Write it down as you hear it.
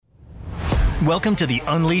Welcome to the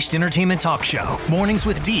Unleashed Entertainment Talk Show, mornings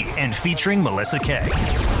with D and featuring Melissa K.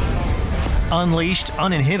 Unleashed,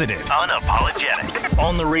 uninhibited, unapologetic,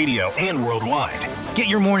 on the radio and worldwide. Get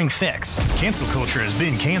your morning fix. Cancel culture has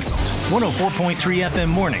been canceled. 104.3 FM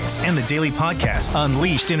mornings and the daily podcast,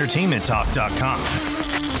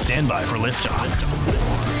 UnleashedEntertainmentTalk.com. Stand by for liftoff.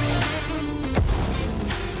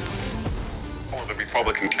 Well, the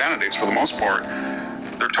Republican candidates, for the most part,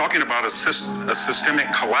 they're talking about a systemic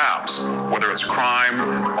collapse, whether it's crime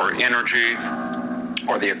or energy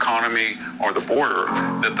or the economy or the border,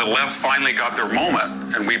 that the left finally got their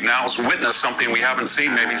moment. And we've now witnessed something we haven't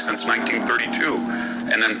seen maybe since 1932.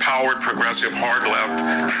 An empowered, progressive, hard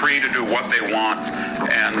left, free to do what they want,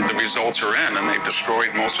 and the results are in. And they've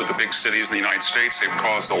destroyed most of the big cities in the United States. They've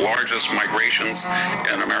caused the largest migrations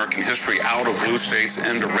in American history out of blue states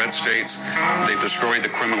into red states. They've destroyed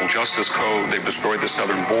the criminal justice code. They've destroyed the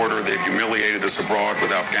southern border. They've humiliated us abroad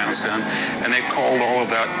with Afghanistan. And they've called all of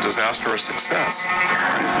that disaster a success.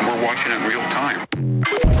 And we're watching it in real time.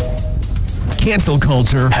 Cancel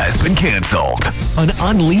culture has been canceled on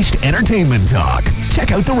Unleashed Entertainment Talk.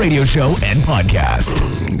 Check out the radio show and podcast.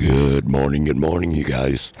 Good morning, you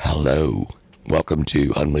guys. Hello. Welcome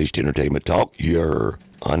to Unleashed Entertainment Talk, your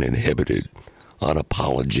uninhibited,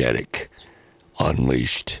 unapologetic,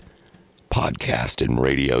 unleashed podcast and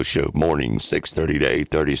radio show. Morning, 6:30 to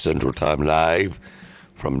 8:30 Central Time, live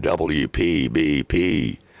from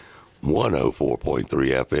WPBP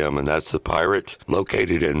 104.3 FM, and that's the Pirate,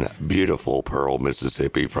 located in beautiful Pearl,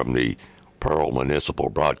 Mississippi, from the Pearl Municipal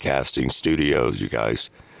Broadcasting Studios, you guys.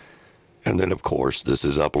 And then, of course, this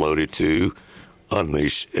is uploaded to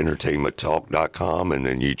UnleashedEntertainmentTalk.com, and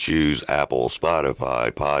then you choose Apple, Spotify,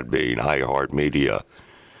 Podbean, iHeartMedia,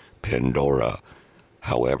 Pandora,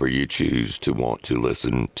 however you choose to want to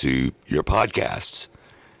listen to your podcasts.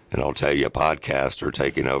 And I'll tell you, podcasts are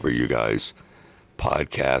taking over, you guys.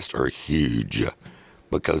 Podcasts are huge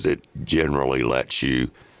because it generally lets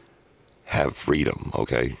you have freedom,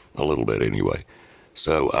 okay? A little bit anyway.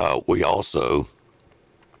 So we also,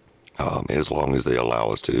 as long as they allow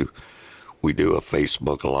us to, we do a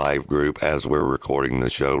Facebook Live group as we're recording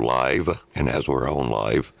the show live and as we're on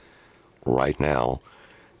live right now.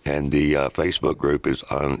 And the Facebook group is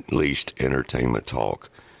Unleashed Entertainment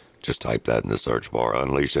Talk. Just type that in the search bar,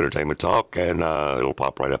 Unleashed Entertainment Talk, and it'll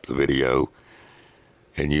pop right up the video.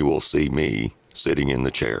 And you will see me sitting in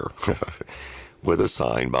the chair with a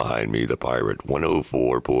sign behind me, the Pirate,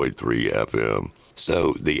 104.3 FM.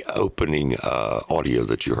 So the opening audio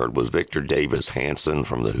that you heard was Victor Davis Hanson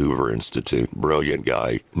from the Hoover Institute. Brilliant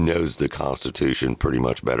guy, knows the Constitution pretty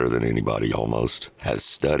much better than anybody almost, has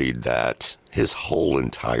studied that his whole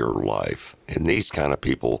entire life. And these kind of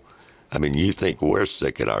people, I mean, you think we're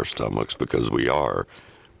sick at our stomachs because we are.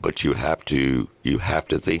 But you have to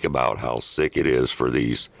think about how sick it is for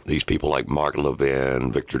these people like Mark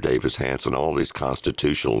Levin, Victor Davis Hanson, all these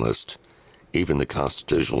constitutionalists, even the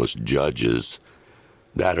constitutionalist judges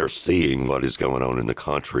that are seeing what is going on in the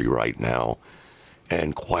country right now,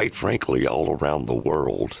 and quite frankly, all around the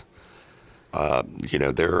world.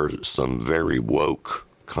 There are some very woke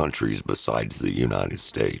countries besides the United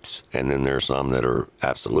States. And then there are some that are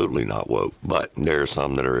absolutely not woke. But there are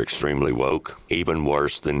some that are extremely woke, even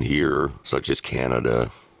worse than here, such as Canada,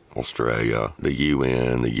 Australia, the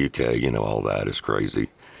UN, the UK, all that is crazy.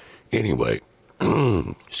 Anyway,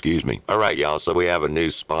 excuse me. All right, y'all, so we have a new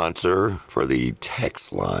sponsor for the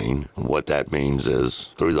text line. What that means is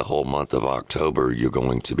through the whole month of October, you're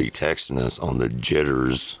going to be texting us on the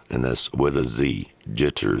Jitters, and that's with a Z.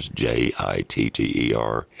 Jitters,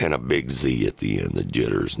 Jitter, and a big Z at the end, the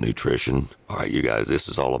Jitters Nutrition. All right, you guys, this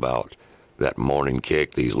is all about that morning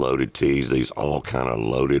kick, these loaded teas, these all kind of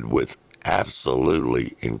loaded with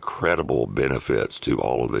absolutely incredible benefits to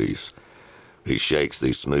all of these shakes,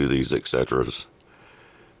 these smoothies, etc.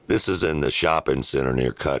 This is in the shopping center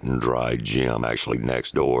near Cut and Dry Gym, actually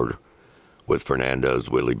next door with Fernando's,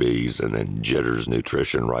 Willie B's, and then Jitters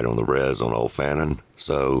Nutrition right on the res on Old Fannin.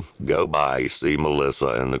 So go by, see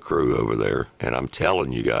Melissa and the crew over there. And I'm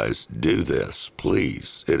telling you guys, do this,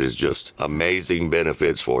 please. It is just amazing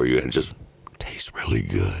benefits for you and just tastes really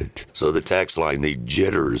good. So the text line, the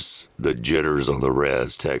jitters on the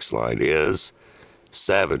res text line is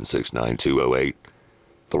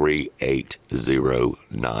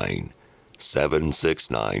 769-208-3809.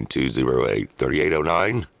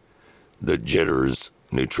 769-208-3809. The Jitters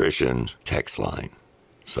Nutrition text line.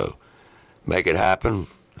 So make it happen.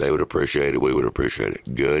 They would appreciate it. We would appreciate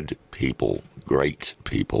it. Good people, great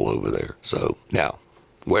people over there. So now,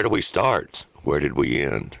 where do we start? Where did we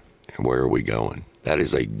end? And where are we going? That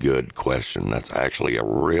is a good question. That's actually a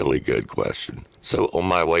really good question. So on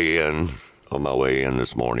my way in, on my way in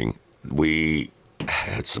this morning, we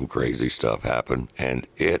had some crazy stuff happen, and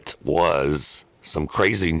it was some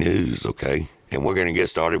crazy news, okay? And we're going to get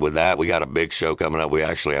started with that. We got a big show coming up. We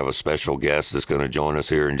actually have a special guest that's going to join us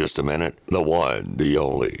here in just a minute. The one, the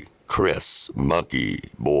only, Chris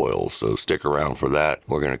MUNKEY Boyles. So stick around for that.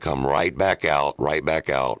 We're going to come right back out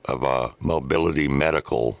of a Mobility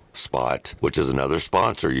Medical spot, which is another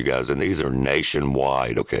sponsor, you guys. And these are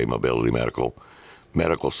nationwide, okay, Mobility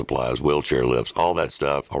medical supplies, wheelchair lifts, all that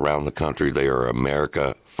stuff around the country. They are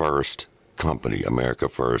America First company.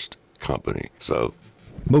 So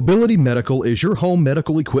Mobility Medical is your home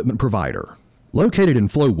medical equipment provider. Located in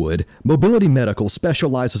Flowood, Mobility Medical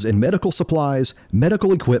specializes in medical supplies,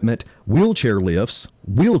 medical equipment, wheelchair lifts,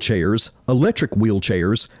 wheelchairs, electric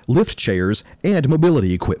wheelchairs, lift chairs, and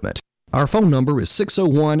mobility equipment. Our phone number is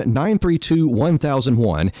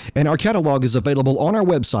 601-932-1001, and our catalog is available on our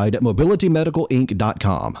website at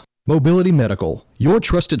mobilitymedicalinc.com. Mobility Medical, your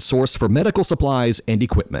trusted source for medical supplies and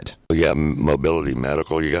equipment. Yeah, Mobility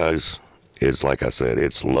Medical, you guys, is, like I said,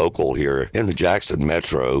 it's local here in the Jackson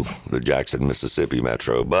Metro, the Jackson, Mississippi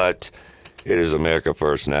Metro, but it is America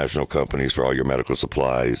First national companies for all your medical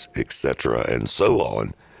supplies, etc., and so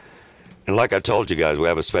on. And like I told you guys, we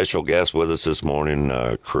have a special guest with us this morning,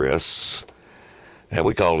 Chris. And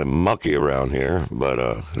we call him MUNKEY around here,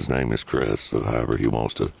 but his name is Chris, so however he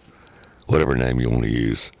wants to, whatever name you want to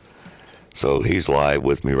use. So he's live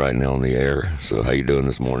with me right now on the air. So how you doing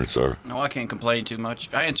this morning, sir? No, I can't complain too much.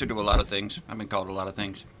 I answer to a lot of things. I've been called a lot of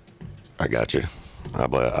things. I got you. I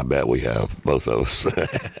bet we have, both of us.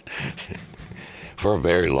 For a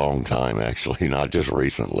very long time, actually, not just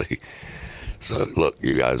recently. So look,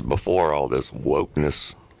 you guys, before all this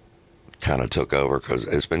wokeness kind of took over, because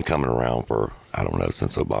it's been coming around for, I don't know,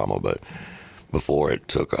 since Obama, but before it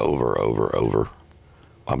took over,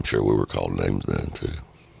 I'm sure we were called names then too.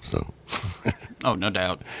 So. Oh, no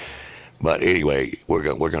doubt. But anyway, we're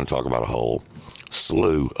going to talk about a whole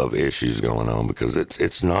slew of issues going on because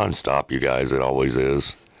it's nonstop, you guys. It always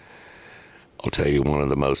is. I'll tell you one of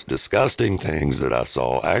the most disgusting things that I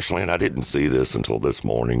saw, actually, and I didn't see this until this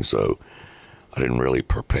morning, so I didn't really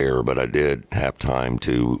prepare, but I did have time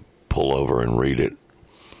to pull over and read it.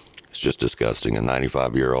 It's just disgusting. A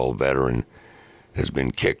 95-year-old veteran has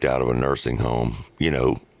been kicked out of a nursing home,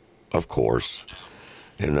 of course,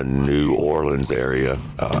 in the New Orleans area,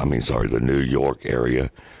 the New York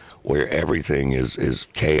area, where everything is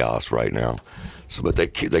chaos right now. So, but they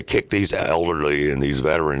kick these elderly and these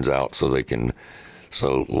veterans out so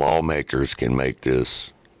lawmakers can make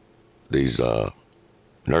these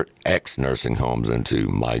ex-nursing homes into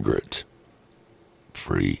migrant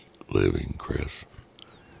free living, Chris.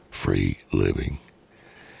 Free living.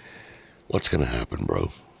 What's going to happen,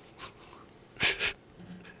 bro?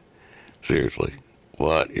 Seriously.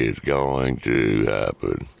 What is going to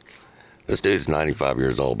happen? This dude's 95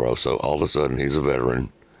 years old, bro. So all of a sudden he's a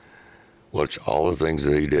veteran. Which all the things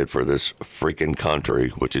that he did for this freaking country,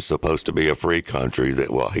 which is supposed to be a free country,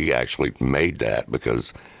 he actually made that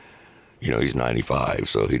because, he's 95,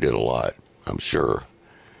 so he did a lot, I'm sure.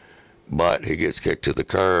 But he gets kicked to the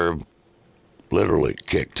curb, literally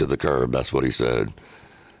kicked to the curb. That's what he said.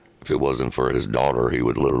 If it wasn't for his daughter, he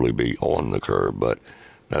would literally be on the curb, but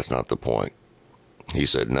that's not the point. He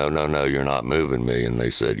said, no, you're not moving me. And they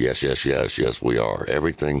said, yes, we are.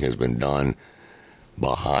 Everything has been done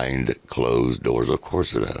behind closed doors. Of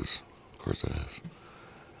course it has.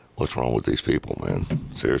 What's wrong with these people, man?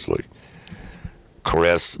 Seriously.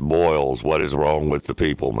 Chris Boyles, what is wrong with the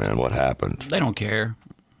people, man? What happened? They don't care.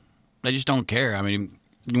 They just don't care. I mean,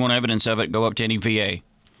 you want evidence of it, go up to any VA.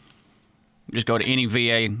 Just go to any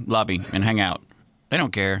VA lobby and hang out. They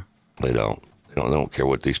don't care. They don't care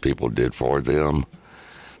what these people did for them.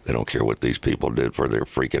 They don't care what these people did for their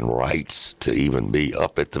freaking rights to even be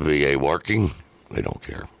up at the VA working. They don't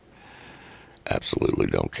care. Absolutely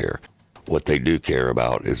don't care. What they do care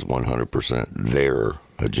about is 100% their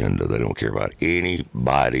agenda. They don't care about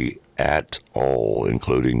anybody at all,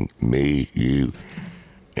 including me, you,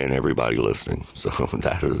 and everybody listening. So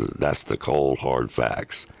that's the cold, hard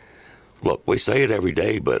facts. Look, we say it every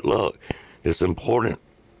day, but look, it's important.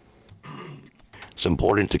 It's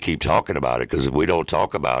important to keep talking about it, because if we don't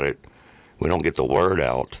talk about it, we don't get the word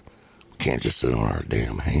out. We can't just sit on our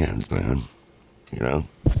damn hands, man.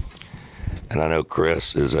 And I know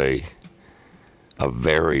Chris is a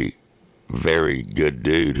very, very good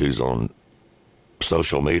dude who's on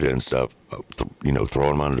social media and stuff,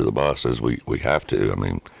 throwing him under the bus as we have to. I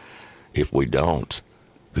mean, if we don't,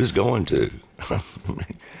 who's going to?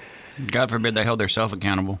 God forbid they held themselves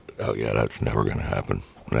accountable. Oh, yeah, that's never going to happen.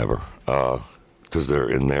 Never. Because they're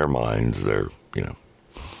in their minds, they're,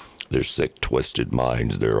 their sick, twisted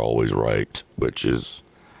minds, they're always right, which is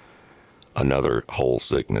another whole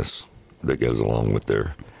sickness that goes along with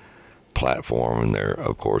their platform and their,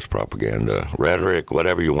 of course, propaganda. Rhetoric,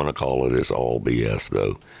 whatever you want to call it, is all BS,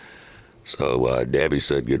 though. So Debbie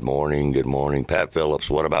said, good morning, good morning. Pat Phillips,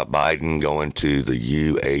 what about Biden going to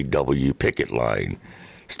the UAW picket line?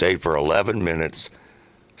 Stayed for 11 minutes,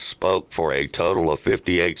 spoke for a total of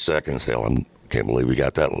 58 seconds. Hell, I can't believe we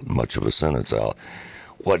got that much of a sentence out.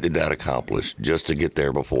 What did that accomplish? Just to get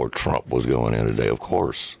there before Trump was going in today, of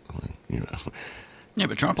course. Yeah,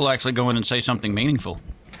 but Trump will actually go in and say something meaningful.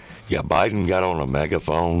 Yeah, Biden got on a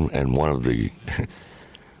megaphone, and one of the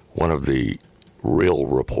real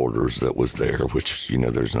reporters that was there, which,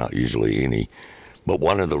 there's not usually any, but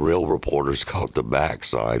one of the real reporters caught the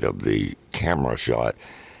backside of the camera shot,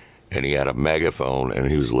 and he had a megaphone, and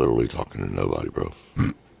he was literally talking to nobody, bro.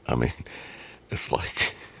 I mean, it's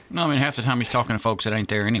like... No, I mean, half the time he's talking to folks that ain't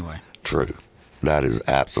there anyway. True. That is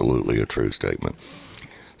absolutely a true statement.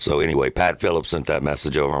 So anyway, Pat Phillips sent that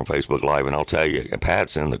message over on Facebook Live, and I'll tell you,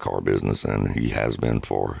 Pat's in the car business, and he has been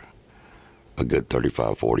for a good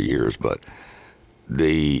 35, 40 years, but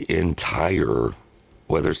the entire,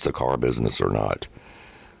 whether it's the car business or not,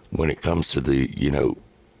 when it comes to the,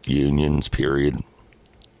 unions, period,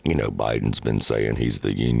 Biden's been saying he's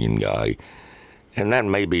the union guy, and that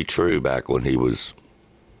may be true back when he was,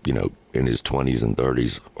 in his 20s and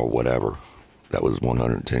 30s or whatever. That was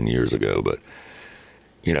 110 years ago, but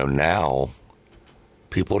now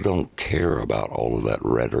people don't care about all of that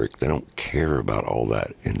rhetoric. They don't care about all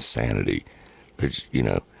that insanity. It's,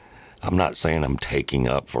 I'm not saying I'm taking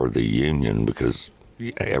up for the union because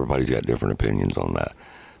everybody's got different opinions on that.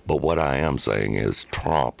 But what I am saying is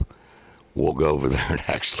Trump will go over there and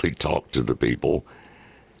actually talk to the people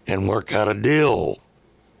and work out a deal.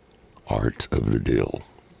 Art of the deal.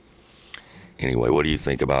 Anyway, what do you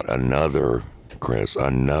think about another, Chris,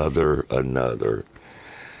 another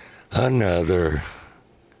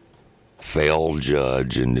failed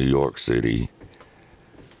judge in New York City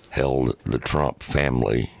held the Trump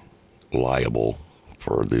family liable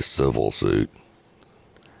for this civil suit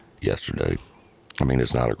yesterday. I mean,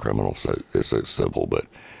 it's not a criminal suit, it's a civil, but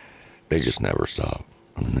they just never stop.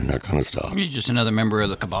 I mean, they're not going to stop. He's just another member of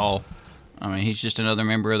the cabal. I mean, he's just another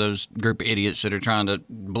member of those group of idiots that are trying to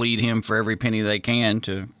bleed him for every penny they can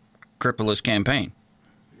to cripple his campaign.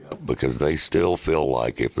 Because they still feel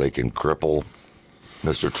like if they can cripple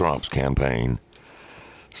Mr. Trump's campaign,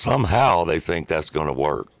 somehow they think that's going to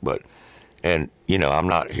work. And I'm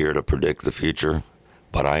not here to predict the future,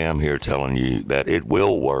 but I am here telling you that it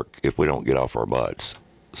will work if we don't get off our butts.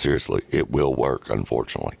 Seriously, it will work,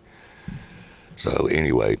 unfortunately. So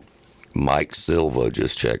anyway, Mike Silva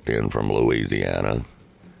just checked in from Louisiana.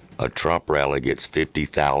 A Trump rally gets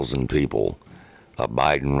 50,000 people. A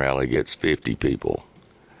Biden rally gets 50 people.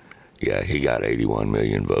 Yeah, he got 81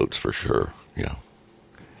 million votes for sure. Yeah.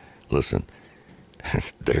 Listen,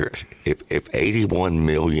 if 81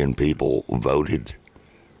 million people voted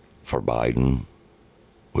for Biden,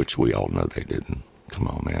 which we all know they didn't. Come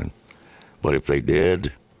on, man. But if they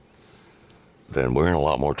did, then we're in a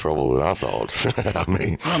lot more trouble than I thought. I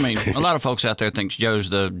mean, a lot of folks out there think Joe's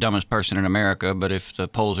the dumbest person in America, but if the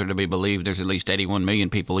polls are to be believed, there's at least 81 million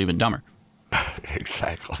people even dumber.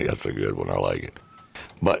 Exactly. That's a good one. I like it.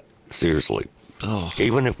 But seriously,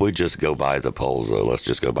 even if we just go by the polls, though, let's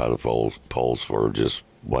just go by the polls for just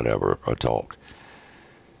whatever, a talk.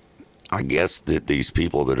 I guess that these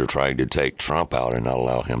people that are trying to take Trump out and not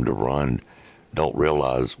allow him to run don't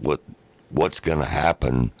realize what's going to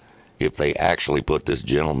happen if they actually put this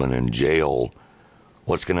gentleman in jail.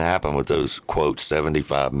 What's going to happen with those, quote,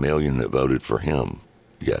 75 million that voted for him?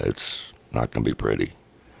 Yeah, it's not going to be pretty.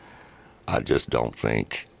 I just don't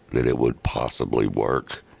think that it would possibly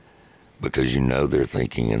work because they're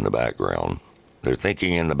thinking in the background. They're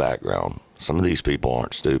thinking in the background. Some of these people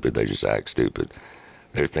aren't stupid. They just act stupid.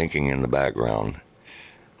 They're thinking in the background.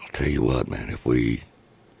 I'll tell you what, man, if we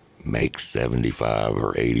make 75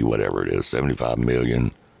 or 80, whatever it is, 75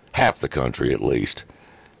 million, half the country at least,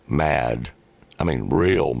 mad. I mean,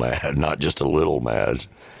 real mad, not just a little mad.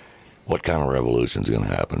 What kind of revolution is going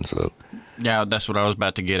to happen? So, yeah, that's what I was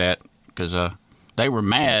about to get at, because they were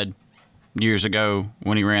mad years ago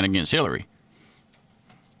when he ran against Hillary.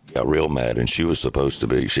 Yeah, real mad, and she was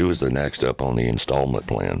the next up on the installment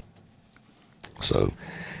plan. So,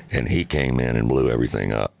 and he came in and blew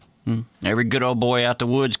everything up. Every good old boy out the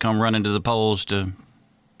woods come running to the polls to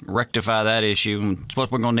rectify that issue, and it's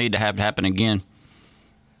what we're going to need to have happen again.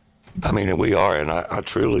 I mean, we are, and I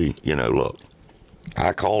truly, look,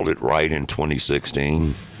 I called it right in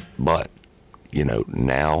 2016, but,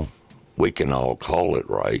 now we can all call it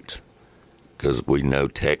right because we know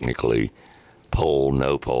technically, poll,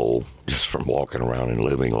 no poll, just from walking around and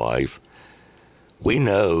living life, we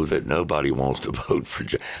know that nobody wants to vote for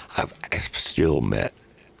Joe. I've still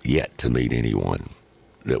yet to meet anyone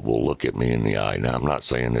that will look at me in the eye. Now, I'm not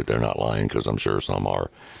saying that they're not lying because I'm sure some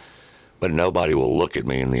are, but nobody will look at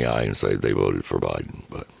me in the eye and say they voted for Biden.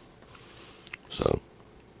 But so,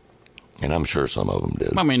 and I'm sure some of them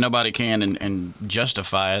did. I mean, nobody can and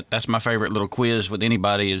justify it. That's my favorite little quiz with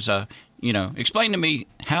anybody is, explain to me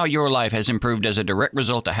how your life has improved as a direct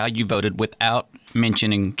result of how you voted without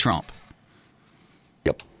mentioning Trump.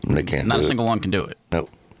 Yep, they can't. Not a single one can do it.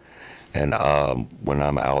 Nope. And when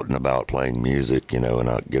I'm out and about playing music, and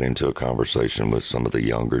I get into a conversation with some of the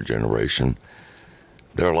younger generation,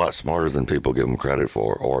 they're a lot smarter than people give them credit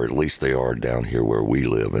for, or at least they are down here where we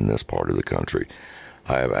live in this part of the country.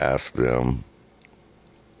 I have asked them,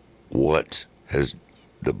 what has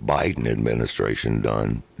the Biden administration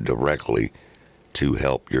done directly to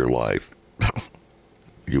help your life?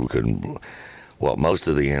 You couldn't. Well, most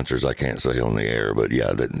of the answers I can't say on the air, but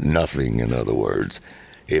yeah, that nothing, in other words.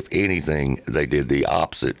 If anything, they did the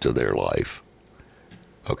opposite to their life.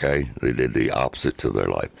 Okay? They did the opposite to their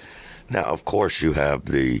life. Now, of course, you have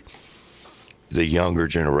the younger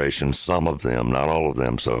generation, some of them, not all of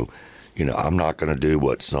them. So, I'm not going to do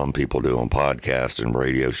what some people do on podcasts and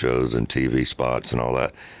radio shows and TV spots and all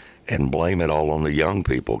that and blame it all on the young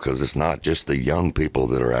people, because it's not just the young people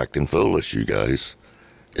that are acting foolish, you guys.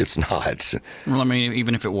 It's not. Well, I mean,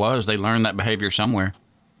 even if it was, they learned that behavior somewhere.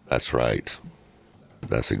 That's right.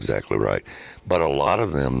 That's exactly right. But a lot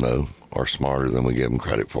of them, though, are smarter than we give them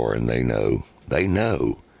credit for, and they know. They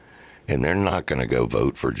know. And they're not going to go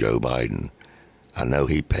vote for Joe Biden. I know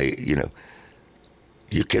he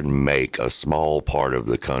you can make a small part of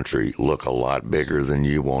the country look a lot bigger than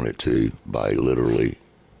you want it to by literally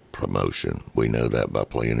promotion. We know that by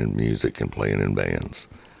playing in music and playing in bands.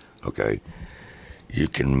 Okay? You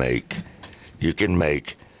can make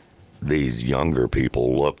these younger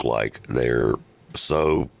people look like they're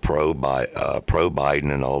so pro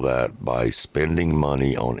Biden and all that by spending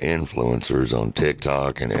money on influencers on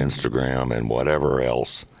TikTok and Instagram and whatever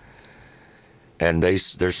else. And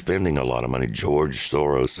they're spending a lot of money. George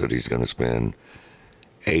Soros said he's going to spend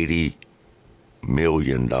 $80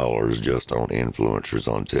 million just on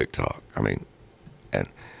influencers on TikTok. I mean, and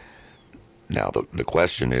now the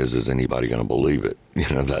question is anybody going to believe it?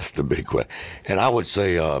 That's the big question. And I would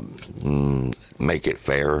say make it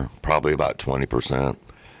fair, probably about 20%,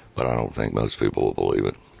 but I don't think most people will believe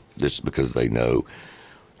it. Just because they know,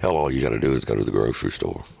 hell, all you got to do is go to the grocery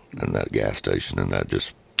store and that gas station, and that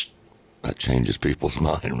changes people's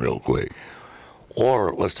mind real quick.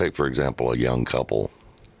 Or let's take, for example, a young couple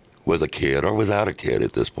with a kid or without a kid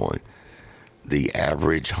at this point. The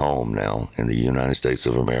average home now in the United States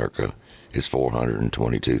of America is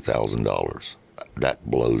 $422,000. That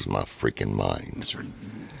blows my freaking mind. That's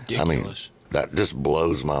ridiculous. I mean, that just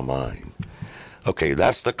blows my mind. Okay,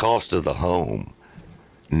 that's the cost of the home.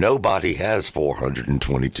 Nobody has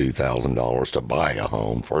 $422,000 to buy a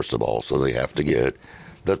home, first of all, so they have to get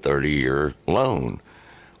the 30-year loan,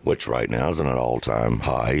 which right now is at an all-time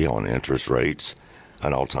high on interest rates,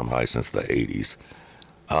 an all-time high since the 80s.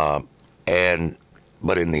 But in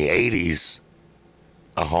the 80s,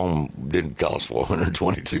 a home didn't cost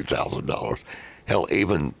 $422,000. Hell,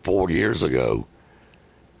 even 4 years ago,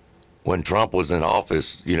 when Trump was in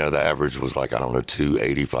office, the average was like,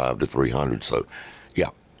 $285 to $300. So,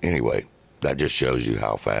 yeah. Anyway, that just shows you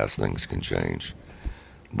how fast things can change.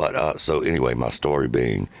 But so anyway, my story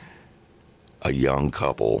being, a young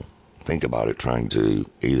couple, think about it, trying to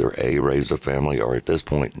either A, raise a family, or at this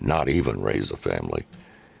point, not even raise a family.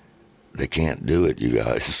 They can't do it, you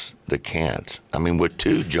guys. They can't. I mean, with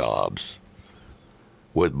 2 jobs,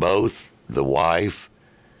 with both the wife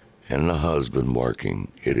and the husband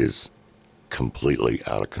working, it is completely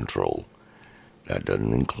out of control. That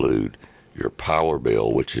doesn't include your power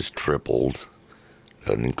bill, which is tripled.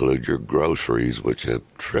 Doesn't include your groceries, which have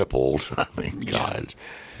tripled. I mean, God.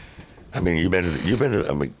 I mean, you've been.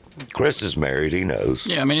 I mean, Chris is married. He knows.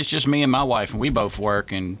 Yeah, I mean, it's just me and my wife, and we both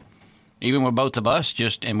work, and even with both of us,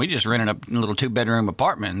 we just rented a little 2-bedroom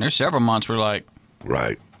apartment. And there's several months we're like,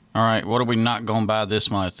 right. All right, what are we not going to buy this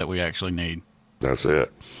month that we actually need? That's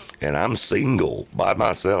it. And I'm single by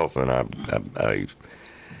myself, and I'm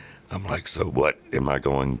like, so what am I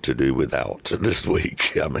going to do without this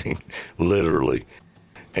week? I mean, literally.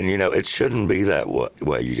 And, it shouldn't be that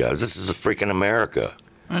way, you guys. This is a freaking America.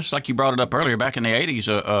 It's like you brought it up earlier. Back in the 80s,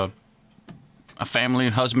 a family,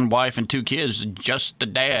 husband, wife, and 2 kids, just the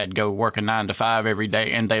dad, go work a 9 to 5 every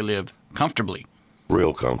day, and they live comfortably.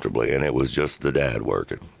 real comfortably, and it was just the dad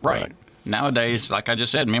working. Right. Nowadays, like I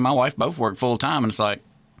just said, me and my wife both work full time, and it's like,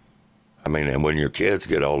 I mean, and when your kids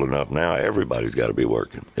get old enough now, everybody's got to be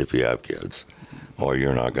working if you have kids, or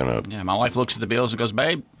you're not going to. Yeah, my wife looks at the bills and goes,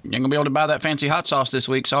 babe, you ain't going to be able to buy that fancy hot sauce this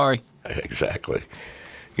week, sorry. Exactly.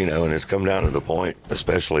 You know, and it's come down to the point,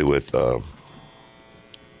 especially with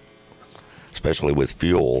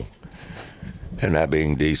fuel, and that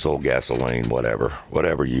being diesel, gasoline,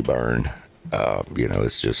 whatever you burn, you know,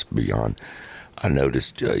 it's just beyond. I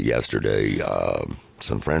noticed yesterday,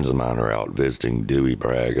 some friends of mine are out visiting Dewey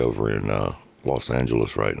Bragg over in Los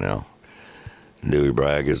Angeles right now. Dewey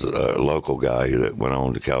Bragg is a local guy that went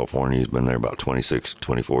on to California. He's been there about 26,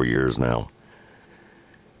 24 years now.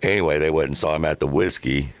 Anyway, they went and saw him at the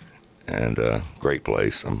Whiskey, and great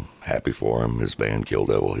place. I'm happy for him. His band, Kill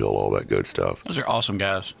Devil Hill, all that good stuff. Those are awesome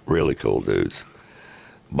guys. Really cool dudes.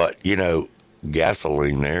 But, you know,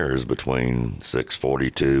 gasoline there is between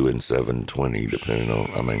 $6.42 and $7.20, depending on,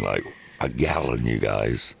 I mean, like a gallon, you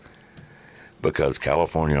guys. Because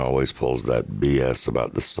California always pulls that BS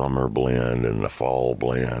about the summer blend and the fall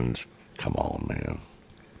blend. Come on, man.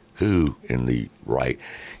 Who in the right?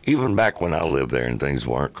 Even back when I lived there and things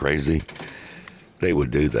weren't crazy, they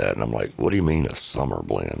would do that. And I'm like, what do you mean a summer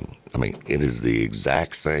blend? I mean, it is the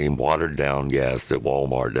exact same watered down gas that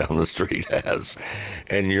Walmart down the street has.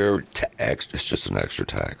 And your tax, it's just an extra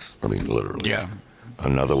tax. I mean, literally. Yeah.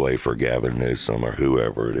 Another way for Gavin Newsom or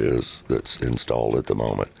whoever it is that's installed at the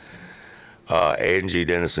moment. Angie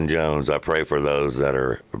Dennison Jones, I pray for those that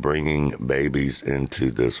are bringing babies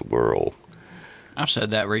into this world. I've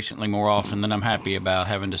said that recently more often than I'm happy about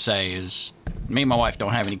having to say. Is me and my wife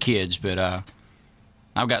don't have any kids, but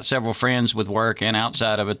I've got several friends with work and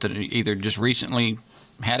outside of it that either just recently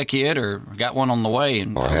had a kid or got one on the way.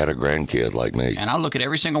 Or had a grandkid like me. And I look at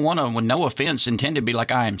every single one of them with no offense intended to be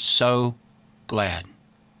like, I am so glad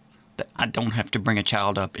that I don't have to bring a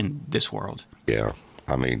child up in this world. Yeah,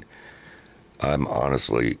 I mean, I'm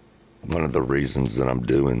honestly, one of the reasons that I'm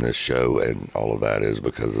doing this show and all of that is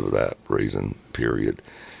because of that reason, period.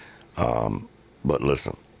 But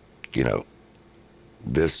listen, you know,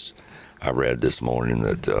 I read this morning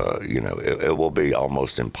that, you know, it will be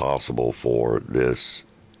almost impossible for this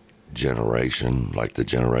generation, like the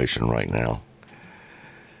generation right now.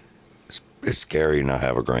 It's scary not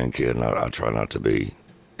have a grandkid, and I try not to be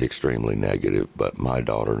extremely negative, but my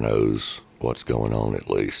daughter knows what's going on at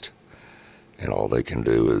least. And all they can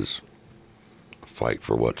do is fight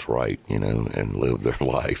for what's right, you know, and live their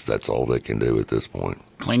life. That's all they can do at this point.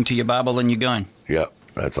 Cling to your Bible and your gun. Yep,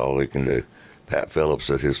 that's all they can do. Pat Phillips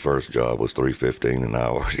said his first job was $3.15 an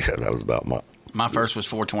hour. Yeah, that was about my first was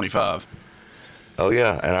 $4.25. Oh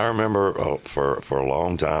yeah, and I remember for a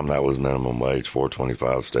long time that was minimum wage.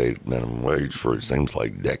 $4.25 stayed minimum wage for it seems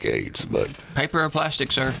like decades. But paper or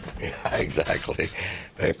plastic, sir? Yeah, exactly.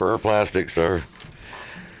 Paper or plastic, sir.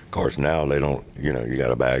 Of course, now they don't, you know, you got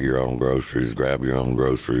to bag your own groceries, grab your own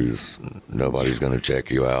groceries. Nobody's going to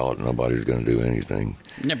check you out. Nobody's going to do anything.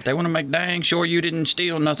 Yeah, but they want to make dang sure you didn't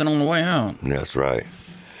steal nothing on the way out. That's right.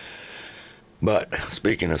 But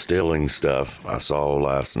speaking of stealing stuff, I saw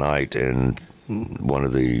last night in one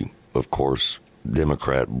of the, of course,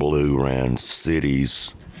 Democrat blue-ran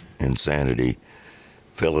cities, insanity,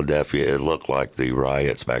 Philadelphia. It looked like the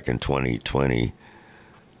riots back in 2020.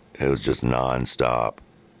 It was just nonstop.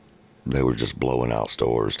 They were just blowing out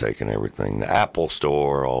stores, taking everything. The Apple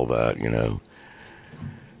store, all that, you know.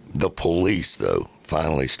 The police, though,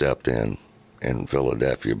 finally stepped in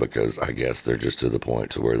Philadelphia because I guess they're just to the point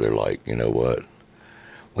to where they're like, you know what?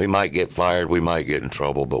 We might get fired, we might get in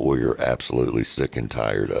trouble, but we're absolutely sick and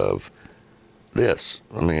tired of this.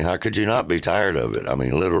 I mean, how could you not be tired of it? I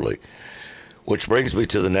mean, literally. Which brings me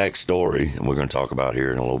to the next story, and we're going to talk about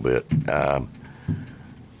here in a little bit.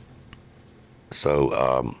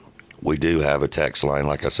 We do have a text line.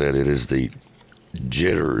 Like I said, it is the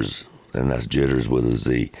Jitters, and that's Jitters with a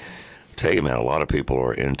Z. Tell you, man, a lot of people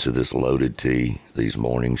are into this loaded tea, these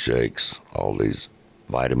morning shakes, all these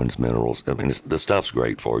vitamins, minerals. I mean, the stuff's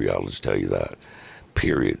great for you. I'll just tell you that,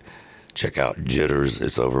 period. Check out Jitters.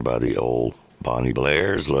 It's over by the old Bonnie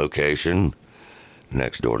Blair's location,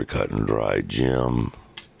 next door to Cut and Dry Jim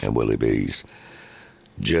and Willie B's.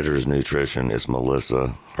 Jitters Nutrition is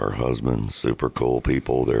Melissa, her husband, super cool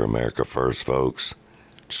people. They're America First folks.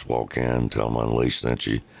 Just walk in, tell them Unleashed sent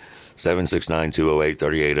you.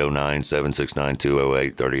 769-208-3809,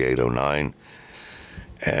 769-208-3809.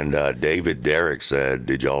 And David Derrick said,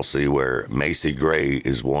 did y'all see where Macy Gray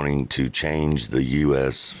is wanting to change the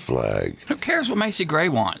U.S. flag? Who cares what Macy Gray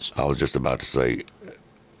wants? I was just about to say...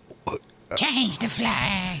 change the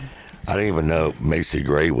flag. I didn't even know Macy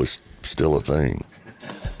Gray was still a thing.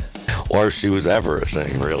 Or if she was ever a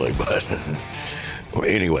thing, really. But well,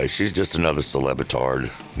 anyway, she's just another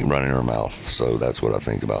celebritard running her mouth. So that's what I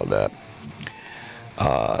think about that.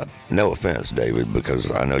 No offense, David,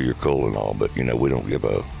 because I know you're cool and all, but, we don't give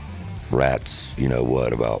a rat's,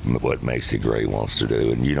 what about what Macy Gray wants to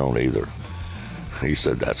do, and you don't either. He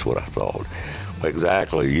said, that's what I thought.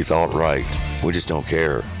 Exactly, you thought right. We just don't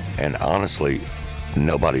care. And honestly,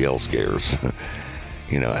 nobody else cares.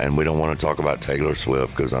 And we don't want to talk about Taylor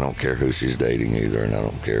Swift because I don't care who she's dating either, and I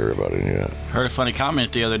don't care about any of that. Heard a funny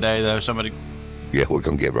comment the other day, though. Somebody... Yeah, we're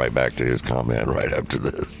going to get right back to his comment right after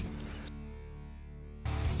this.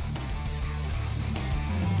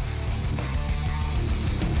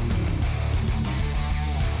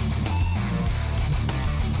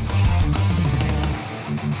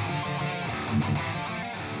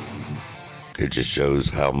 It just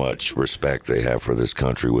shows how much respect they have for this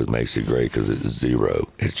country with Macy Gray, because it's zero.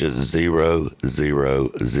 It's just zero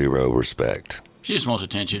respect. She just wants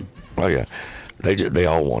attention. Oh, yeah. They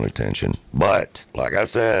all want attention. But, like I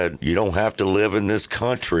said, you don't have to live in this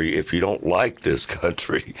country if you don't like this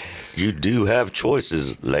country. You do have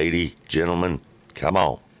choices, lady, gentlemen. Come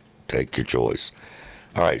on. Take your choice.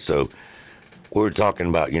 All right, so we're talking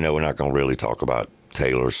about, we're not going to really talk about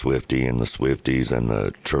Taylor Swiftie and the Swifties and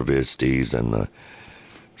the Travisties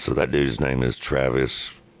so that dude's name is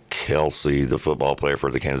Travis Kelce, the football player for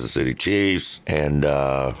the Kansas City Chiefs. And,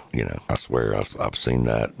 I swear I've seen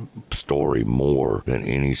that story more than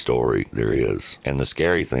any story there is. And the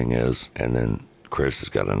scary thing is, and then Chris has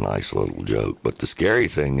got a nice little joke, but the scary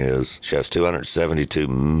thing is she has 272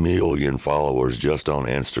 million followers just on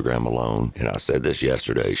Instagram alone. And I said this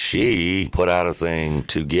yesterday. She put out a thing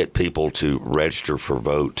to get people to register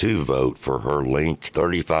to vote for her link.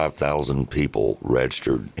 35,000 people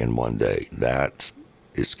registered in one day. That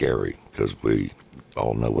is scary because we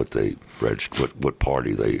all know what they registered, what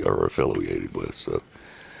party they are affiliated with. So,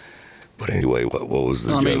 but anyway, what was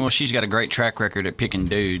the joke? Well, she's got a great track record at picking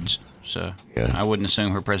dudes. So yeah. I wouldn't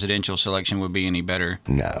assume her presidential selection would be any better.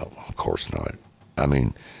 No, of course not. I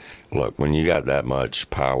mean, look, when you got that much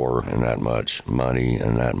power and that much money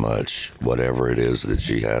and that much whatever it is that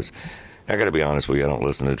she has, I got to be honest with you, I don't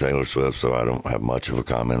listen to Taylor Swift, so I don't have much of a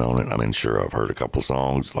comment on it. I mean, sure, I've heard a couple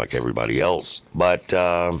songs like everybody else, but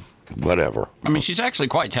whatever. I mean, she's actually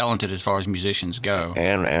quite talented as far as musicians go.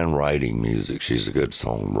 And writing music. She's a good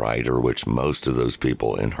songwriter, which most of those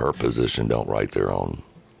people in her position don't write their own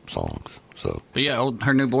songs. So, but yeah,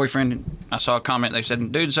 her new boyfriend, I saw a comment. They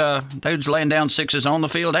said, dude's laying down sixes on the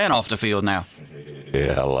field and off the field now.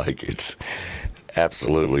 Yeah, I like it.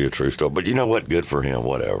 Absolutely a true story. But you know what? Good for him.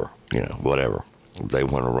 Whatever. Whatever. They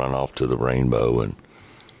want to run off to the rainbow and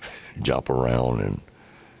jump around and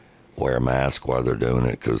wear a mask while they're doing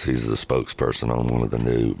it because he's the spokesperson on one of the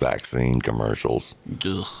new vaccine commercials.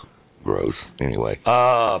 Ugh. Gross. Anyway.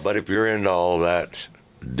 But if you're into all that,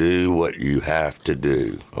 do what you have to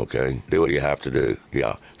do, okay? Do what you have to do.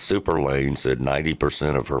 Yeah. Super Lane said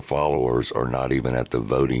 90% of her followers are not even at the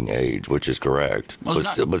voting age, which is correct. Well,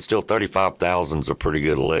 but still 35,000 is a pretty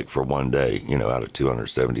good lick for one day, out of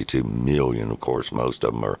 272 million. Of course, most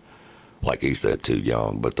of them are, like he said, too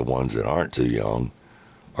young. But the ones that aren't too young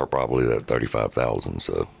are probably that 35,000.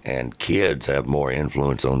 So, and kids have more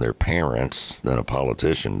influence on their parents than a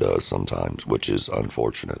politician does sometimes, which is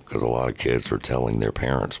unfortunate because a lot of kids are telling their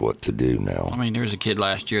parents what to do now. I mean, there was a kid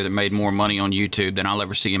last year that made more money on YouTube than I'll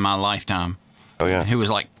ever see in my lifetime. Oh, yeah. Who was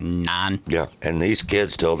like 9. Yeah. And these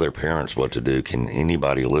kids tell their parents what to do. Can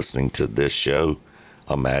anybody listening to this show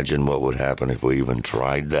imagine what would happen if we even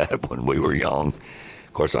tried that when we were young?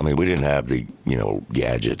 Of course, I mean, we didn't have the,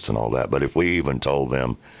 gadgets and all that. But if we even told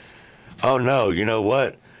them, oh, no, you know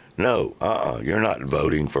what? No, you're not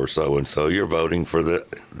voting for so-and-so. You're voting for the...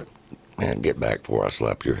 Man, get back before I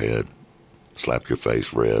slap your head. Slap your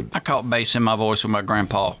face red. I caught bass in my voice with my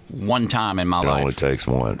grandpa one time in my life. It only takes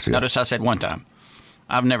once. Yeah. Notice I said one time.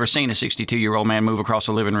 I've never seen a 62-year-old man move across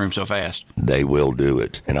the living room so fast. They will do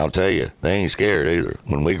it. And I'll tell you, they ain't scared either.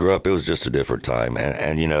 When we grew up, it was just a different time.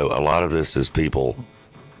 And a lot of this is people...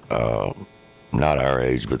 not our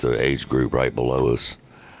age, but the age group right below us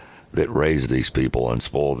that raise these people and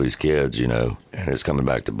spoil these kids, and it's coming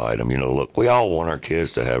back to bite them. Look, we all want our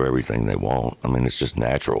kids to have everything they want. I mean, it's just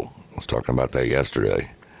natural. I was talking about that yesterday.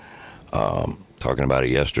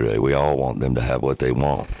 We all want them to have what they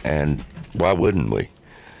want. And why wouldn't we?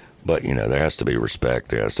 But, there has to be respect,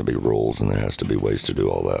 there has to be rules, and there has to be ways to do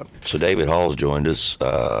all that. So David Hall's joined us.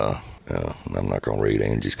 I'm not going to read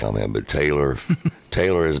Angie's comment, but Taylor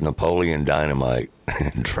is Napoleon Dynamite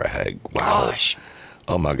in drag. Wow. Gosh.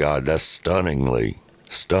 Oh, my God, that's stunningly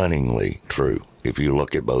true if you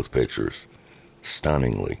look at both pictures.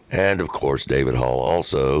 stunningly. And of course, David Hall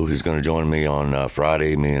also, who's going to join me on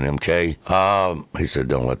Friday, me and MK. He said,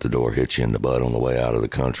 don't let the door hit you in the butt on the way out of the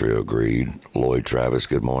country. Agreed. Lloyd Travis,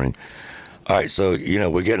 good morning. All right, so,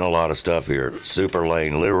 we're getting a lot of stuff here. Super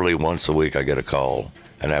Lane, literally once a week I get a call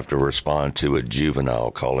and have to respond to a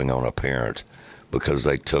juvenile calling on a parent because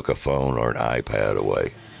they took a phone or an iPad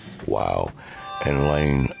away. Wow. And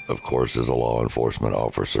Lane, of course, is a law enforcement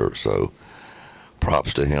officer, so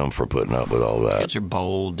props to him for putting up with all that. Kids are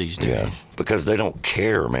bold these days. Yeah, because they don't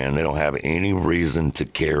care, man. They don't have any reason to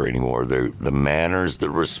care anymore. The manners, the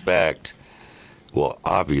respect. Well,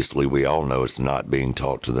 obviously, we all know it's not being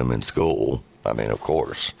taught to them in school. I mean, of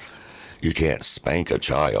course. You can't spank a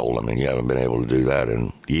child. I mean, you haven't been able to do that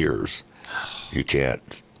in years. You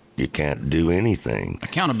can't do anything.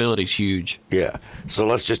 Accountability's huge. Yeah. So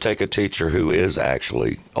let's just take a teacher who is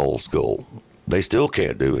actually old school. They still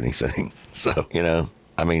can't do anything. So, I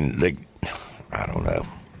don't know.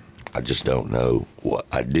 I just don't know what.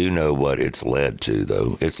 I do know what it's led to,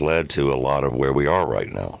 though. It's led to a lot of where we are right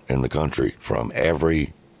now in the country from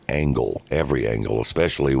every angle,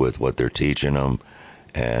 especially with what they're teaching them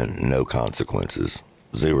and no consequences.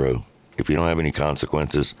 Zero. If you don't have any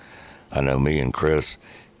consequences, I know me and Chris,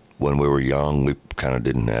 when we were young, we kind of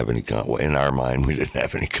didn't have any, in our mind, we didn't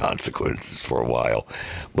have any consequences for a while.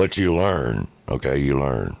 But you learn, you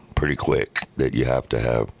learn pretty quick that you have to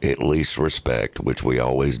have at least respect, which we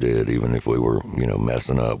always did, even if we were,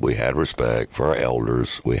 messing up. We had respect for our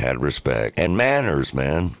elders. We had respect. And manners,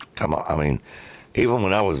 man. Come on. I mean, even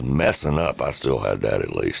when I was messing up, I still had that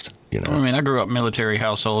at least. I grew up military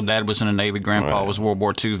household. Dad was in the Navy. Grandpa was a World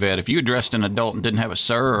War II vet. If you addressed an adult and didn't have a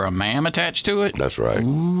sir or a ma'am attached to it. That's right.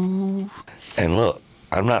 Ooh. And look,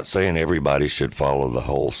 I'm not saying everybody should follow the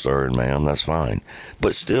whole sir and ma'am. That's fine.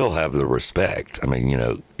 But still have the respect. I mean,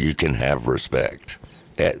 you can have respect.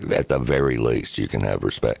 At the very least, you can have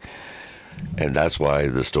respect. And that's why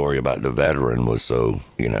the story about the veteran was so,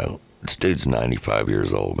 this dude's 95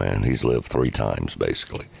 years old, man. He's lived 3 times,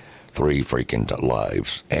 basically. 3 freaking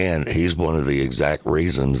lives. And he's one of the exact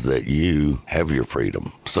reasons that you have your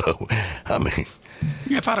freedom. So, I mean...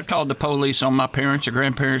 If I'd have called the police on my parents or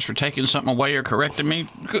grandparents for taking something away or correcting me...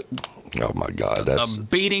 Oh, my God, that's... A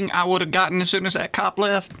beating I would have gotten as soon as that cop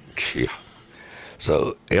left. Yeah.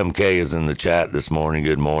 So, MK is in the chat this morning.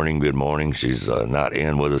 Good morning, good morning. She's not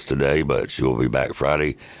in with us today, but she will be back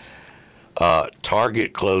Friday.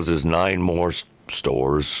 Target closes 9 more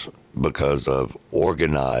stores because of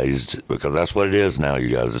because that's what it is now,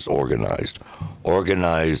 you guys. It's organized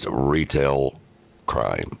retail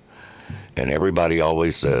crime. And everybody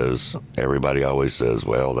always says,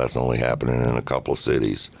 well, that's only happening in a couple of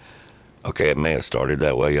cities. Okay, it may have started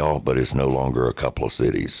that way, y'all, but it's no longer a couple of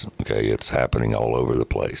cities. Okay, it's happening all over the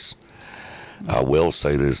place. I will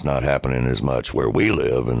say that it's not happening as much where we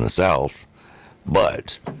live in the South,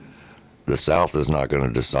 but the South is not going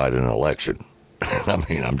to decide an election. I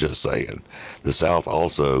mean, I'm just saying. The South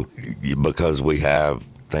also, because we have,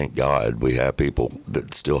 thank God, we have people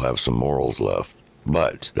that still have some morals left.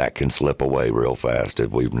 But that can slip away real fast.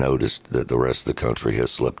 If we've noticed that the rest of the country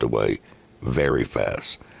has slipped away very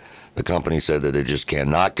fast. The company said that it just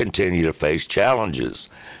cannot continue to face challenges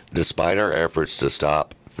despite our efforts to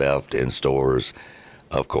stop theft in stores.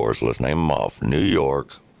 Of course, let's name them off. New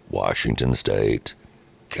York, Washington State,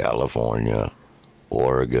 California,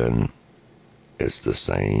 Oregon. It's the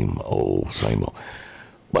same old.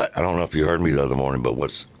 But I don't know if you heard me the other morning, but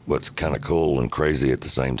what's kind of cool and crazy at the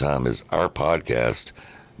same time is our podcast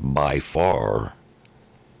by far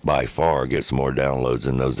gets more downloads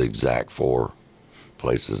than those exact 4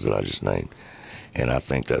 places that I just named. And I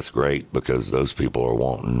think that's great because those people are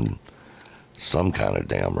wanting some kind of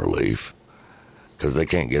damn relief because they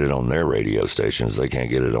can't get it on their radio stations. They can't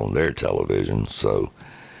get it on their television. So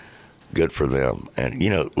good for them. And,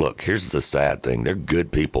 look, here's the sad thing. They're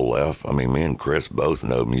good people left. I mean, me and Chris both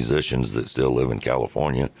know musicians that still live in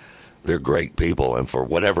California. They're great people. And for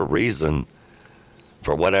whatever reason,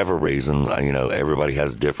 everybody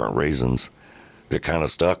has different reasons. They're kind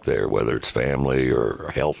of stuck there, whether it's family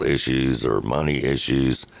or health issues or money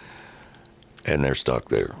issues, and they're stuck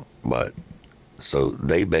there. But so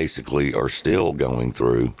they basically are still going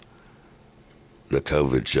through the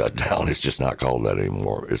COVID shutdown. It's just not called that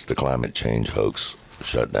anymore. It's the climate change hoax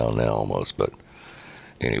shutdown now almost. But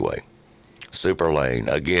anyway, Super Lane,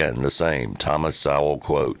 again, the same Thomas Sowell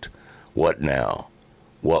quote. What now?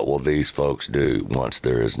 What will these folks do once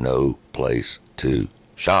there is no place to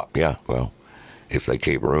shop? Yeah, well, if they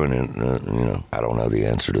keep ruining, I don't know the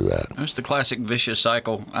answer to that. It's the classic vicious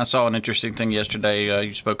cycle. I saw an interesting thing yesterday.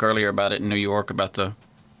 You spoke earlier about it in New York, about the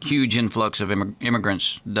huge influx of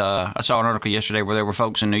immigrants. I saw an article yesterday where there were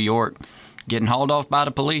folks in New York getting hauled off by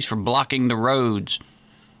the police for blocking the roads,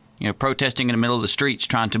 protesting in the middle of the streets,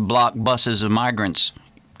 trying to block buses of migrants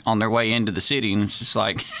on their way into the city. And it's just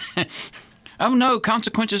like, oh no,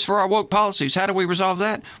 consequences for our woke policies. How do we resolve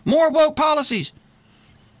that? More woke policies.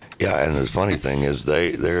 Yeah, and the funny thing is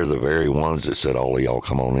they're the very ones that said, all of y'all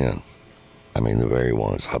come on in. I mean, the very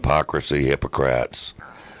ones. Hypocrisy, hypocrites,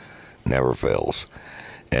 never fails.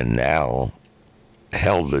 And now,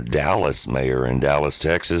 hell, the Dallas mayor in Dallas,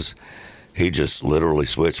 Texas, he just literally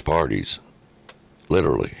switched parties.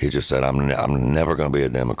 Literally. He just said, I'm never going to be a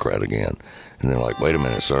Democrat again. And they're like, wait a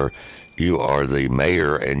minute, sir. You are the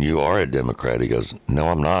mayor and you are a Democrat. He goes, no,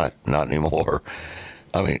 I'm not. Not anymore.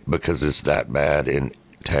 I mean, because it's that bad in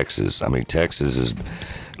Texas. I mean, Texas is...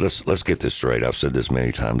 Let's get this straight. I've said this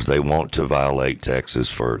many times. They want to violate Texas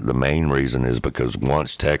for the main reason is because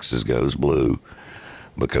once Texas goes blue,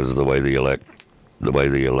 because of the way the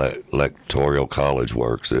electoral college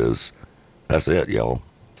works is, that's it, y'all.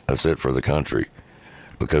 That's it for the country.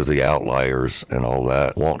 Because the outliers and all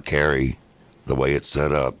that won't carry the way it's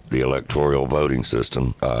set up, the electoral voting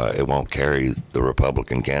system. It won't carry the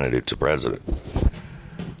Republican candidate to president.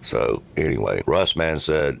 So, anyway, Russ Man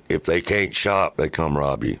said, if they can't shop, they come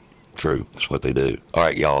rob you. True. That's what they do. All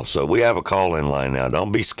right, y'all. So, we have a call-in line now.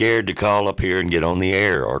 Don't be scared to call up here and get on the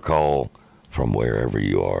air or call from wherever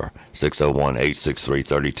you are.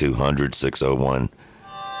 601-863-3200,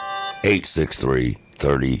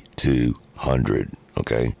 601-863-3200.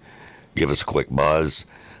 Okay? Give us a quick buzz.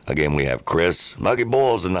 Again, we have Chris Muggy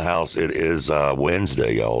Boyles in the house. It is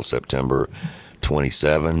Wednesday, y'all, September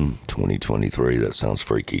 27, 2023. That sounds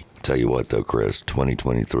freaky. Tell you what, though, Chris,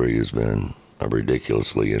 2023 has been a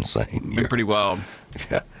ridiculously insane year. Been pretty wild.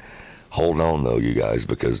 Yeah. Hold on, though, you guys,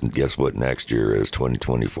 because guess what next year is?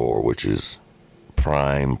 2024, which is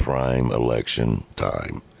prime election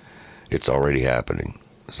time. It's already happening.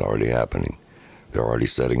 It's already happening. They're already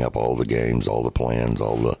setting up all the games, all the plans,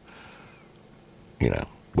 all the,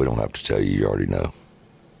 we don't have to tell you. You already know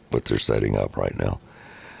what they're setting up right now.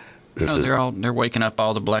 They're waking up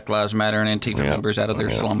all the Black Lives Matter and Antifa members out of their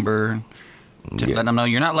slumber to let them know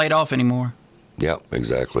you're not laid off anymore. Yep,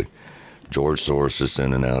 exactly. George Soros is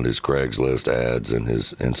sending out his Craigslist ads and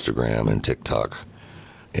his Instagram and TikTok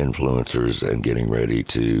influencers and getting ready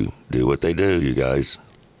to do what they do, you guys.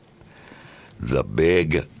 The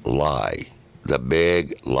big lie. The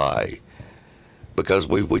big lie. Because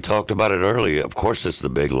we talked about it earlier. Of course it's the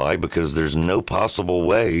big lie because there's no possible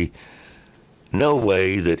way... No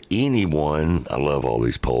way that anyone, I love all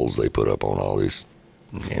these polls they put up on all these,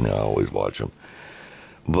 I always watch them.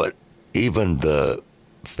 But even the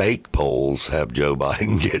fake polls have Joe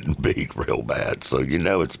Biden getting beat real bad. So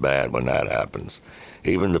it's bad when that happens.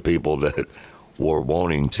 Even the people that were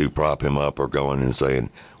wanting to prop him up are going and saying,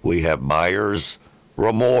 we have buyer's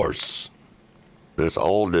remorse. This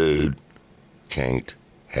old dude can't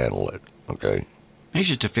handle it, okay? He's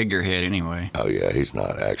just a figurehead anyway. Oh, yeah, he's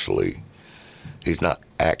not actually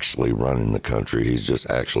running the country. He's just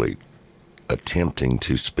actually attempting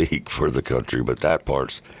to speak for the country, but that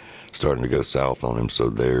part's starting to go south on him. So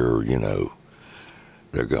they're going,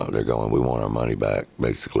 we want our money back,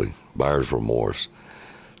 basically. Buyer's remorse.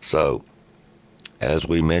 So, as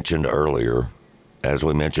we mentioned earlier,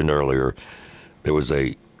 there was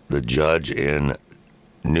the judge in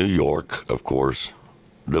New York, of course,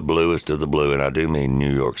 the bluest of the blue, and I do mean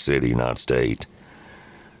New York City, not state.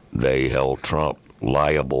 They held Trump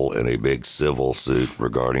liable in a big civil suit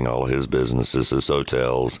regarding all of his businesses, his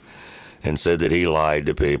hotels, and said that he lied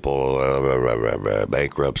to people,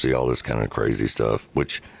 bankruptcy, all this kind of crazy stuff,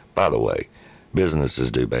 which, by the way,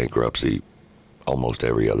 businesses do bankruptcy almost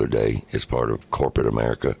every other day. It's part of corporate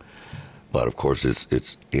America. But, of course,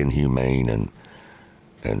 it's inhumane,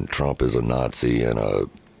 and Trump is a Nazi and a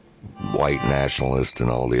white nationalist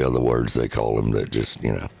and all the other words they call him that just,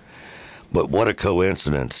 But what a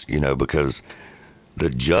coincidence, because the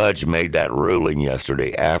judge made that ruling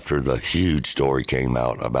yesterday after the huge story came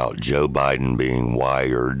out about Joe Biden being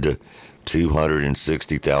wired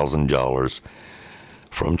 $260,000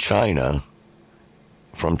 from China,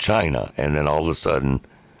 and then all of a sudden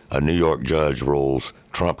a New York judge rules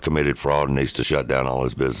Trump committed fraud and needs to shut down all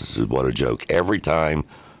his businesses. What a joke. Every time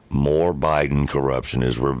more Biden corruption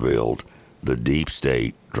is revealed, the deep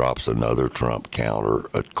state drops another Trump counter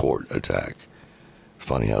court attack.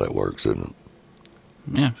 Funny how that works, isn't it?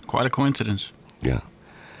 Yeah, quite a coincidence. Yeah.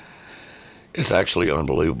 It's actually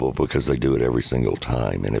unbelievable because they do it every single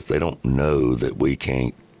time. And if they don't know that we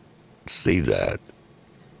can't see that,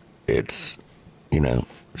 it's,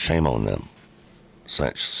 shame on them.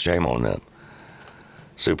 Shame on them.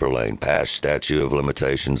 super lane, past statute of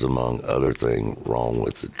limitations, among other things wrong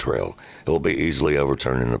with the trail. It will be easily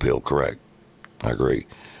overturned in appeal, correct. I agree.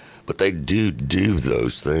 But they do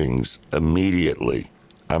those things immediately.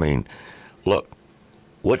 I mean, look,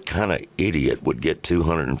 what kind of idiot would get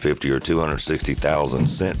 $250,000 or $260,000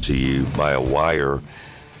 sent to you by a wire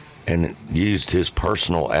and used his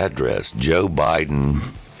personal address? Joe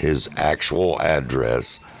Biden, his actual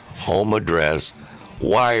address, home address,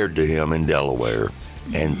 wired to him in Delaware,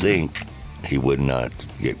 and think he would not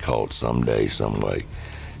get caught someday, some way.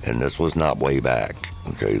 And this was not way back,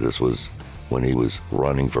 okay? This was when he was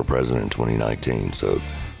running for president in 2019. So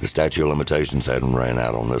the statute of limitations hadn't ran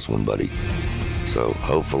out on this one, buddy. So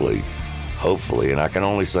hopefully, and I can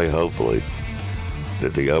only say hopefully,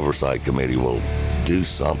 that the Oversight Committee will do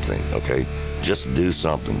something, okay? Just do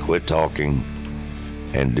something. Quit talking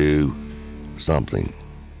and do something.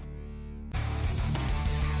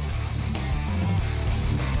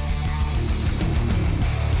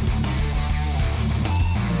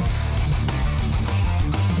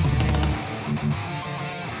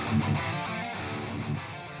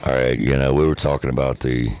 All right, we were talking about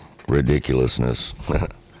the ridiculousness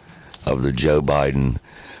of the Joe Biden,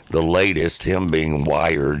 the latest, him being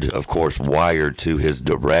wired to his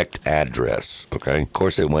direct address, okay? Of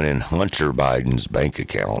course, it went in Hunter Biden's bank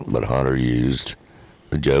account, but Hunter used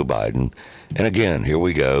the Joe Biden. And again, here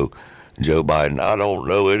we go. Joe Biden, I don't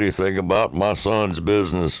know anything about my son's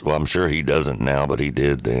business. Well, I'm sure he doesn't now, but he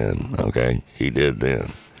did then, okay? He did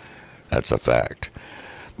then. That's a fact.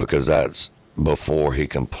 Because that's before he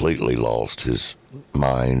completely lost his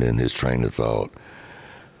mind and his train of thought.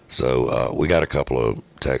 So we got a couple of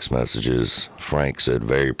text messages. Frank said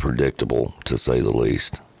very predictable, to say the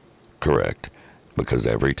least. Correct. Because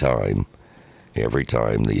every time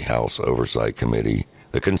the House Oversight Committee,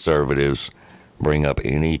 the conservatives, bring up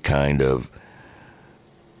any kind of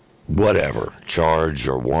whatever, charge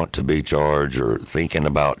or want to be charged or thinking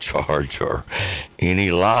about charge or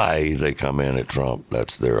any lie, they come in at Trump.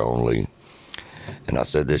 That's their only. And I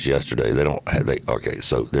said this yesterday.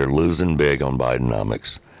 So they're losing big on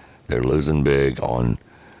Bidenomics. They're losing big on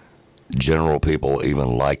general people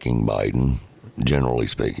even liking Biden, generally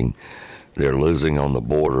speaking. They're losing on the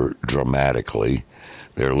border dramatically.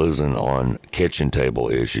 They're losing on kitchen table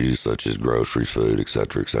issues such as groceries, food, et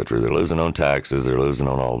cetera, et cetera. They're losing on taxes. They're losing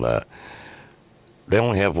on all that. They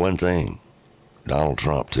only have one thing, Donald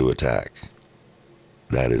Trump, to attack.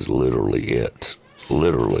 That is literally it.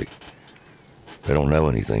 Literally. They don't know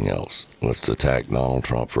anything else. Let's attack Donald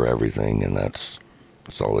Trump for everything, and that's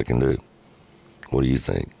all they can do. What do you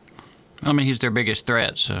think? I mean, he's their biggest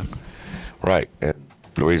threat, so. Right. And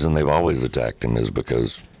the reason they've always attacked him is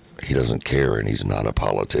because he doesn't care, and he's not a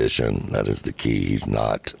politician. That is the key. He's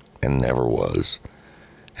not and never was.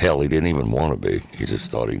 Hell, he didn't even want to be. He just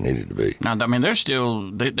thought he needed to be. Now, I mean, they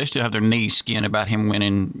still have their knee skin about him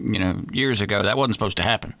winning, years ago. That wasn't supposed to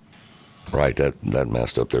happen. Right, that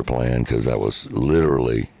messed up their plan because that was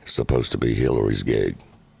literally supposed to be Hillary's gig.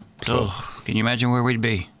 So, can you imagine where we'd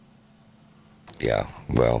be? Yeah,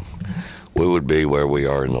 well, we would be where we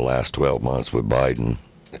are in the last 12 months with Biden,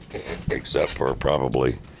 except for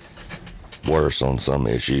probably worse on some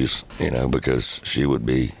issues, because she would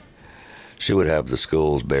have the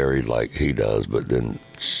schools buried like he does, but then,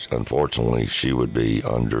 unfortunately, she would be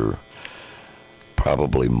under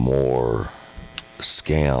probably more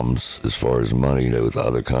scams as far as money with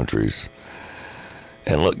other countries.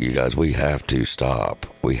 And look, you guys, we have to stop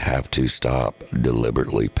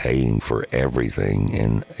deliberately paying for everything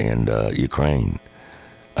in Ukraine.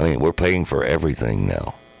 I mean, we're paying for everything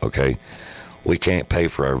now, okay? We can't pay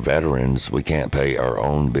for our veterans. We can't pay our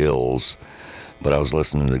own bills. But I was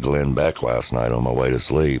listening to Glenn Beck last night on my way to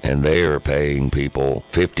sleep, and they are paying people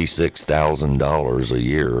 $56,000 a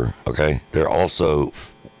year, okay? They're also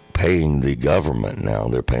paying the government now.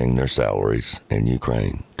 They're paying their salaries in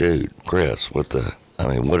Ukraine. Dude, Chris, what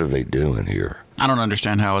are they doing here? I don't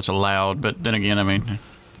understand how it's allowed, but then again, I mean,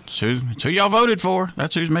 it's who y'all voted for.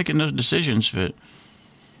 That's who's making those decisions. But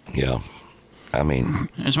yeah, I mean,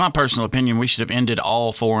 it's my personal opinion. We should have ended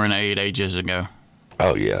all foreign aid ages ago.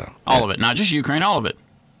 Oh, yeah. All of it. Not just Ukraine, all of it.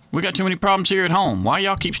 We got too many problems here at home. Why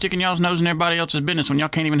y'all keep sticking y'all's nose in everybody else's business when y'all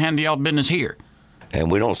can't even handle y'all business here?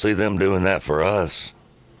 And we don't see them doing that for us.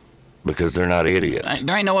 Because they're not idiots.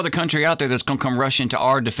 There ain't no other country out there that's going to come rushing to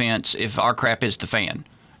our defense if our crap hits the fan.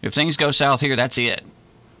 If things go south here, that's it.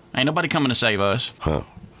 Ain't nobody coming to save us. Huh.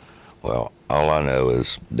 Well, all I know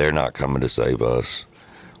is they're not coming to save us.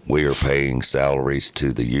 We are paying salaries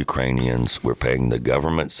to the Ukrainians. We're paying the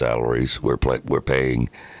government salaries. We are paying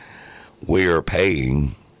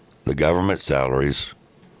the government salaries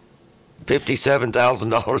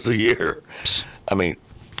 $57,000 a year. I mean,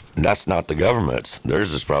 that's not the government's.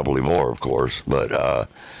 Theirs is probably more, of course. But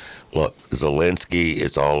look, Zelensky,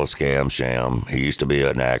 it's all a scam sham. He used to be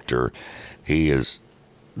an actor. He is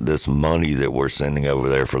this money that we're sending over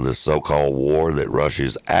there for this so-called war that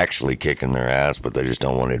Russia's actually kicking their ass, but they just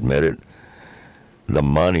don't want to admit it. The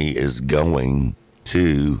money is going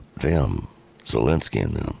to them, Zelensky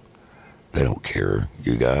and them. They don't care,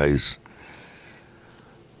 you guys.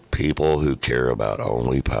 People who care about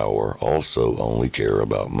only power also only care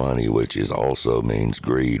about money, which is also means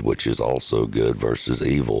greed, which is also good versus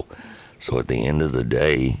evil. So at the end of the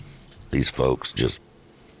day, these folks just,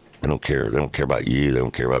 they don't care. They don't care about you. They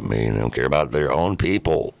don't care about me. They don't care about their own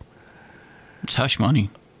people. It's hush money.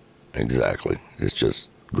 Exactly. It's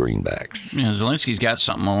just greenbacks. Yeah, Zelensky's got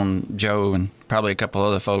something on Joe and probably a couple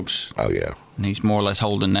other folks. Oh, yeah. And he's more or less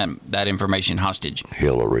holding that information hostage.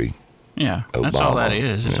 Hillary. Yeah, Obama. That's all that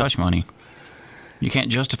is. It's hush money. You can't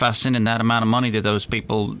justify sending that amount of money to those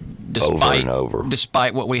people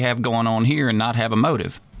despite what we have going on here and not have a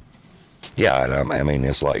motive. Yeah, and I mean,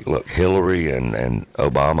 it's like, look, Hillary and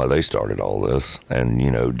Obama, they started all this. And,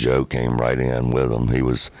 you know, Joe came right in with them. He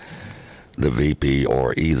was the VP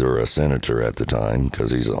or either a senator at the time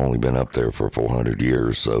because he's only been up there for 400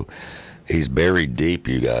 years. So he's buried deep,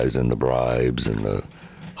 you guys, in the bribes and the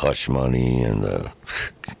hush money and the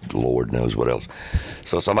Lord knows what else.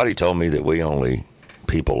 So somebody told me that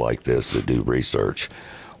people like this that do research,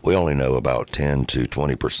 we only know about 10 to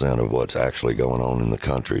 20% of what's actually going on in the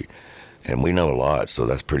country. And we know a lot, so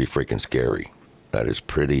that's pretty freaking scary. That is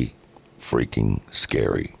pretty freaking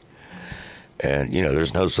scary. And, you know,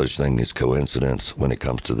 there's no such thing as coincidence when it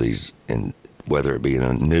comes to these, whether it be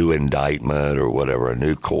a new indictment or whatever, a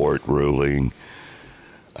new court ruling.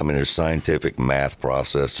 I mean, there's scientific math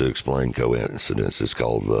process to explain coincidence. It's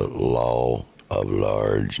called the law of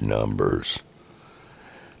large numbers.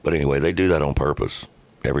 But anyway, they do that on purpose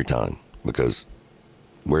every time because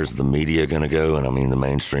where's the media going to go? And I mean the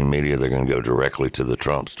mainstream media, they're going to go directly to the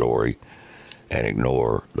Trump story and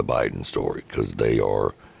ignore the Biden story because they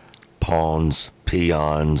are pawns,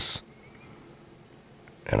 peons,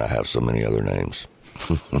 and I have so many other names.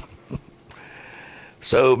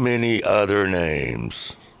 So many other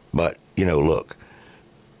names. But, you know, look,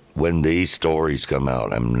 when these stories come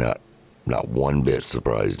out, I'm not one bit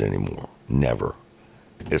surprised anymore. Never.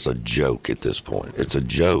 It's a joke at this point. It's a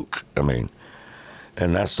joke. I mean,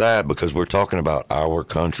 and that's sad because we're talking about our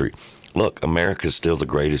country. Look, America's still the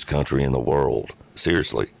greatest country in the world.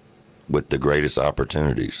 Seriously. With the greatest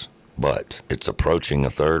opportunities. But it's approaching a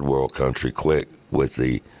third world country quick with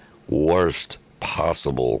the worst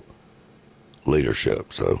possible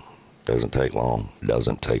leadership. So, doesn't take long.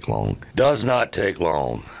 Doesn't take long. Does not take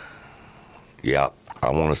long. Yeah,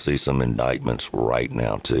 I want to see some indictments right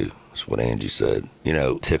now, too. That's what Angie said. You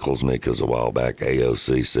know, tickles me because a while back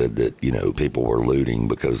AOC said that, you know, people were looting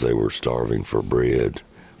because they were starving for bread.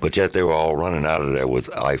 But yet they were all running out of there with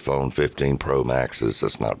iPhone 15 Pro Maxes.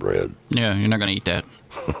 That's not bread. Yeah, you're not going to eat that.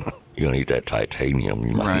 You're going to eat that titanium.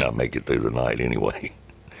 You might not make it through the night anyway.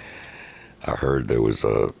 I heard there was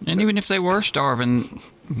a... And even if they were starving,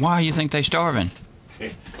 why do you think they're starving?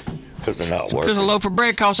 Because they're not working. Because a loaf of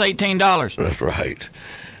bread costs $18. That's right.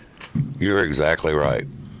 You're exactly right.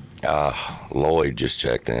 Lloyd just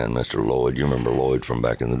checked in. Mr. Lloyd, you remember Lloyd from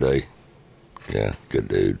back in the day? Yeah, good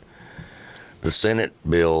dude. The Senate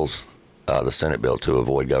bill to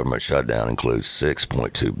avoid government shutdown includes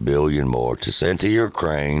 $6.2 billion more to send to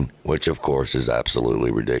Ukraine, which of course is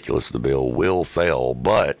absolutely ridiculous. The bill will fail,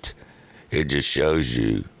 but it just shows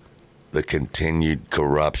you the continued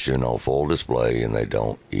corruption on full display, and they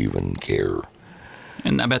don't even care.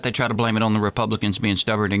 And I bet they try to blame it on the Republicans being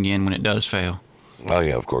stubborn again when it does fail. Oh,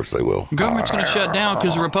 yeah, of course they will. The government's going to shut down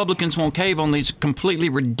because the Republicans won't cave on these completely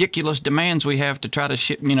ridiculous demands we have to try to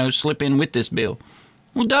slip in with this bill.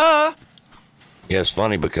 Well, duh. Yeah, it's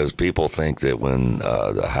funny because people think that when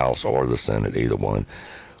the House or the Senate, either one,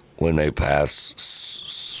 when they pass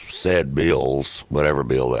said bills, whatever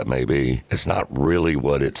bill that may be, it's not really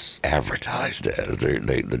what it's advertised as.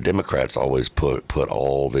 The Democrats always put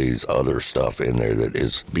all these other stuff in there that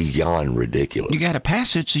is beyond ridiculous. You got to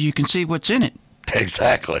pass it so you can see what's in it.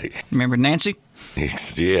 Exactly. Remember Nancy?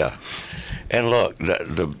 Yeah. And look,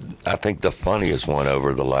 I think the funniest one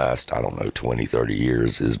over the last, 20, 30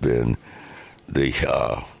 years has been the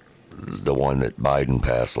one that Biden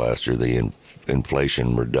passed last year, the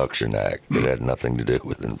Inflation Reduction Act. It had nothing to do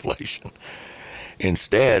with inflation.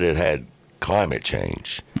 Instead, it had climate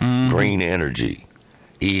change, green energy,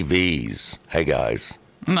 EVs. Hey, guys.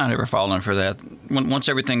 I'm not ever falling for that. Once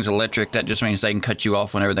everything's electric, that just means they can cut you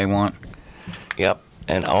off whenever they want. Yep.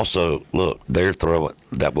 And also, look, they're throwing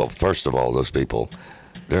that. Well, first of all, those people,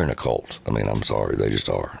 they're in a cult. I mean, I'm sorry, they just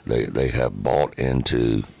are. They have bought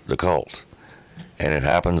into the cult, and it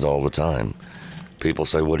happens all the time. People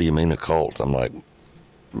say, "What do you mean a cult?" I'm like,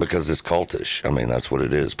 because it's cultish. I mean, that's what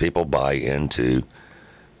it is. People buy into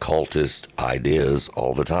cultist ideas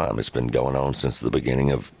all the time. It's been going on since the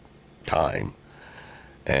beginning of time.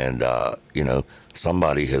 And,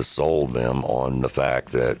 somebody has sold them on the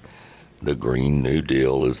fact that the Green New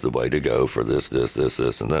Deal is the way to go for this,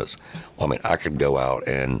 and this. Well, I mean, I could go out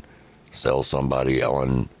and sell somebody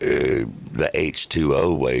on the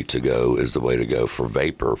H2O way to go is the way to go for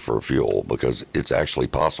vapor for fuel, because it's actually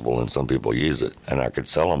possible and some people use it, and I could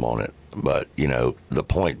sell them on it. But, the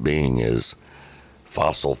point being is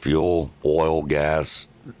fossil fuel, oil, gas,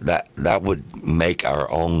 that would make our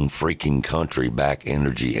own freaking country back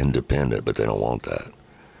energy independent, but they don't want that.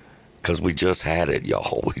 Because we just had it,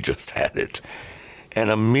 y'all. We just had it. And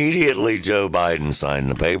immediately Joe Biden signed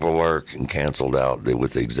the paperwork and canceled out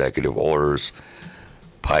with the executive orders,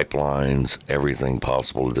 pipelines, everything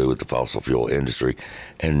possible to do with the fossil fuel industry.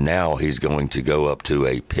 And now he's going to go up to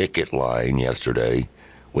a picket line yesterday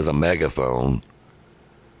with a megaphone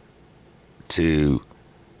to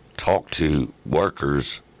talk to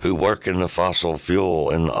workers who work in the fossil fuel.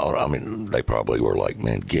 And I mean, they probably were like,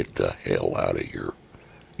 man, get the hell out of here.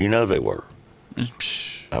 They were.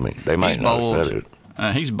 I mean, they might not have said it.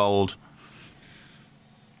 He's bold.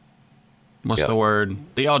 What's the word?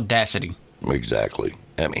 The audacity. Exactly.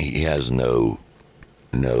 I mean, he has no,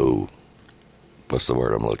 what's the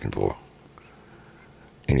word I'm looking for?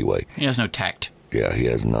 Anyway. He has no tact. Yeah, he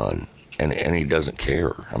has none. And he doesn't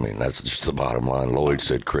care. I mean, that's just the bottom line. Lloyd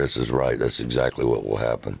said Chris is right. That's exactly what will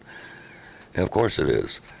happen. And of course it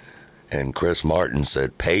is. And Chris Martin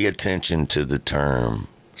said, pay attention to the term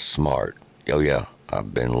smart. Oh, yeah,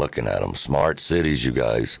 I've been looking at them. Smart cities, you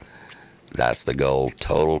guys. That's the goal.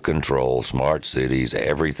 Total control. Smart cities,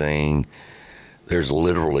 everything. There's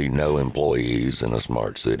literally no employees in a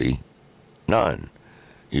smart city. None.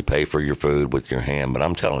 You pay for your food with your hand, but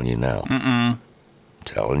I'm telling you now.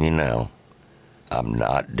 Telling you now, I'm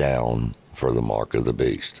not down for the mark of the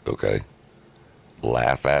beast, okay?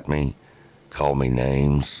 Laugh at me, call me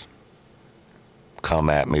names, come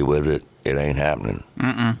at me with it. It ain't happening.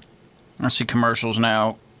 I see commercials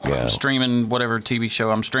now. Yeah. Streaming whatever TV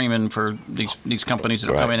show I'm streaming for these companies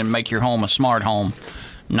that come in and make your home a smart home.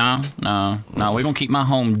 No, we're gonna keep my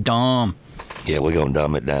home dumb. Yeah, we're gonna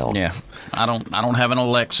dumb it down. Yeah, I don't have an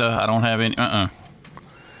Alexa. I don't have any.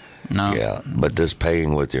 No. Yeah, but this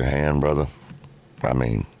paying with your hand, brother. I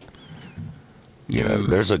mean,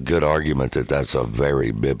 there's a good argument that that's a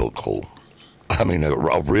very biblical. I mean,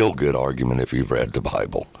 a real good argument if you've read the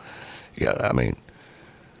Bible. Yeah, I mean.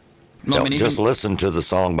 Just listen to the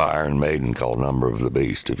song by Iron Maiden called Number of the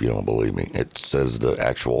Beast if you don't believe me. It says the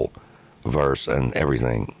actual verse and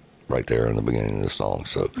everything right there in the beginning of the song.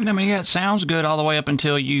 So it sounds good all the way up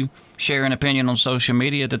until you share an opinion on social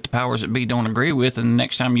media that the powers that be don't agree with, and the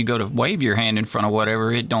next time you go to wave your hand in front of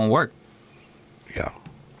whatever, it don't work. Yeah.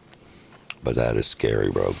 But that is scary,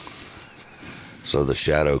 bro. So the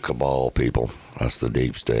shadow cabal people, that's the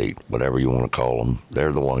deep state, whatever you want to call them,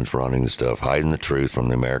 they're the ones running the stuff, hiding the truth from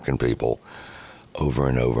the American people over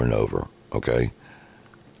and over and over, okay?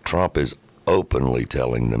 Trump is openly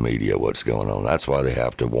telling the media what's going on. That's why they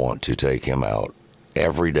have to want to take him out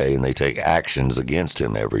every day, and they take actions against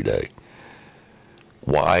him every day.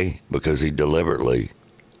 Why? Because he deliberately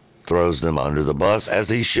throws them under the bus, as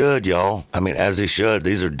he should, y'all. I mean, as he should.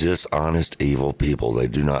 These are dishonest, evil people. They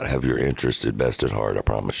do not have your interest at best at heart, I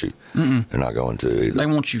promise you. They're not going to either. They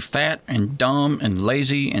want you fat and dumb and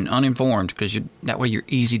lazy and uninformed, because that way you're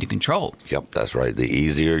easy to control. Yep, that's right. The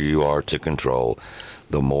easier you are to control,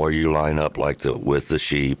 the more you line up with the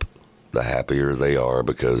sheep, the happier they are,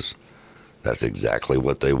 because that's exactly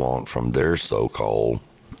what they want from their so-called...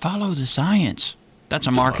 Follow the science. That's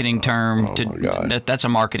a marketing term. That's a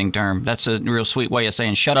marketing term. That's a real sweet way of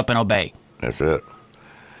saying shut up and obey. That's it.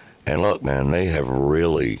 And look, man, they have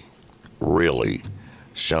really, really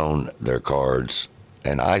shown their cards.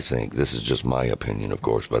 And I think, this is just my opinion, of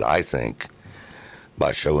course, but I think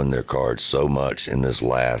by showing their cards so much in this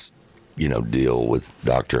last, deal with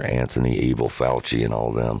Dr. Anthony Evil Fauci and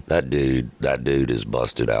all them, that dude is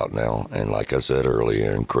busted out now. And like I said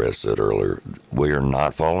earlier, and Chris said earlier, we are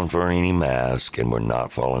not falling for any mask, and we're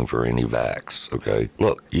not falling for any vax, okay?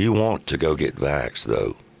 Look, you want to go get vax,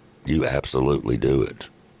 though. You absolutely do it.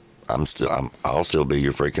 I'll still be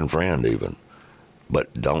your freaking friend even.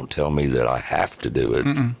 But don't tell me that I have to do it.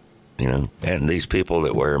 you know. And these people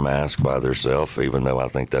that wear a mask by themselves, even though I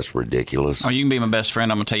think that's ridiculous. Oh, you can be my best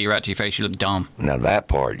friend. I'm going to tell you right to your face, you look dumb. Now, that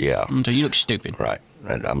part, yeah. I'm going to tell you look stupid. Right.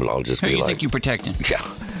 And I'll just Who be do you like... think you're protecting? Yeah.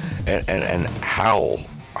 And how,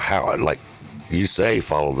 like, you say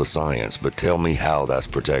follow the science, but tell me how that's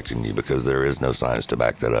protecting you, because there is no science to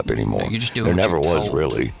back that up anymore. You're just doing there what never you're was, told.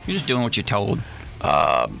 really. You're just doing what you're told.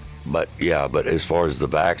 But as far as the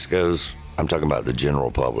vax goes, I'm talking about the general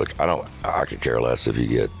public. I could care less if you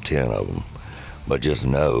get 10 of them, but just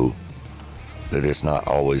know that it's not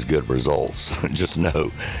always good results. Just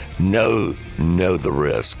know the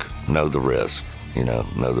risk. Know the risk.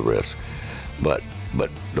 Know the risk. But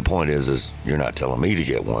the point is you're not telling me to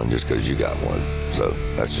get one just because you got one. So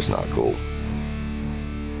that's just not cool.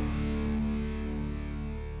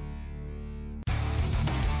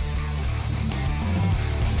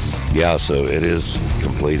 Yeah, so it is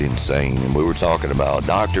complete insane. And we were talking about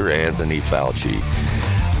Dr. Anthony Fauci.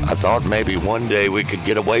 I thought maybe one day we could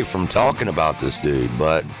get away from talking about this dude.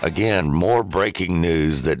 But again, more breaking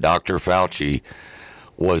news that Dr. Fauci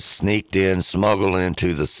was sneaked in, smuggled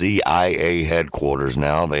into the CIA headquarters.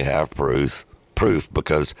 Now they have proof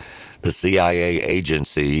because the CIA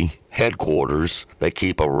agency headquarters, they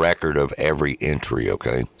keep a record of every entry,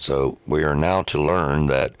 okay? So we are now to learn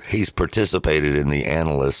that he's participated in the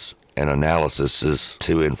analysis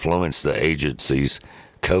to influence the agency's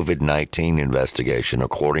COVID-19 investigation,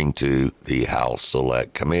 according to the House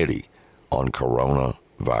Select Committee on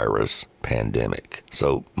Coronavirus Pandemic.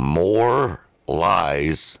 So more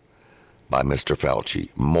lies by Mr. Fauci.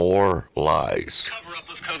 More lies. Cover-up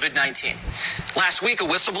of COVID-19. Last week, a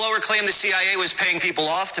whistleblower claimed the CIA was paying people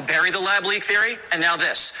off to bury the lab leak theory. And now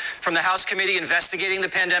this, from the House committee investigating the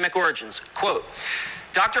pandemic origins. Quote,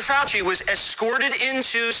 Dr. Fauci was escorted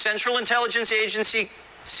into Central Intelligence Agency,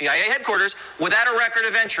 CIA headquarters, without a record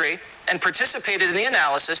of entry and participated in the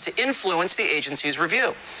analysis to influence the agency's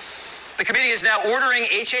review. The committee is now ordering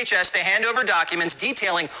HHS to hand over documents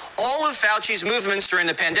detailing all of Fauci's movements during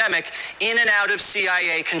the pandemic in and out of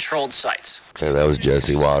CIA-controlled sites. Okay, that was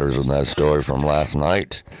Jesse Waters on that story from last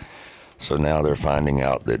night. So now they're finding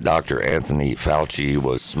out that Dr. Anthony Fauci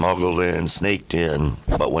was smuggled in, sneaked in.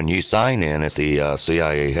 But when you sign in at the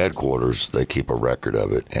CIA headquarters, they keep a record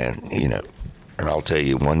of it. And, and I'll tell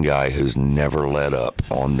you, one guy who's never let up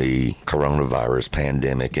on the coronavirus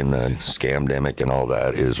pandemic and the scamdemic and all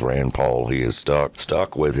that is Rand Paul. He is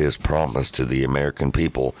stuck with his promise to the American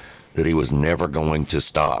people that he was never going to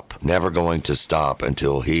stop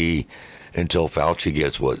until Fauci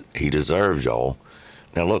gets what he deserves, y'all.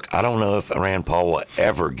 Now, look, I don't know if Rand Paul will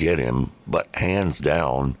ever get him, but hands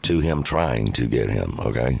down to him trying to get him,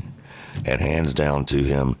 okay? And hands down to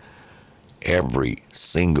him every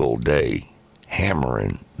single day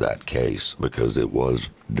hammering that case, because it was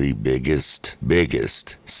the biggest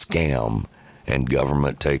scam and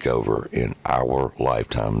government takeover in our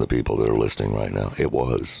lifetime, the people that are listening right now. It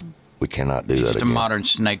was. We cannot do that again. Just a modern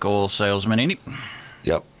snake oil salesman.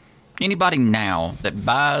 Yep. Anybody now that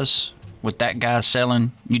buys what that guy's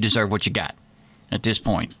selling, you deserve what you got at this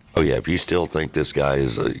point. Oh, yeah, if you still think this guy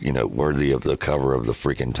is, worthy of the cover of the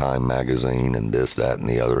freaking Time magazine and this, that, and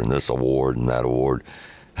the other, and this award and that award,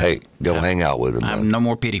 hey, go hang out with him. I have no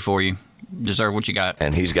more pity for you. Deserve what you got.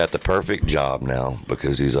 And he's got the perfect job now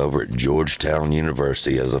because he's over at Georgetown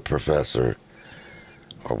University as a professor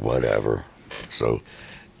or whatever. So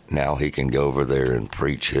now he can go over there and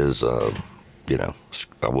preach his, I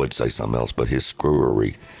would say something else, but his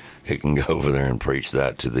screwery. He can go over there and preach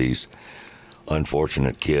that to these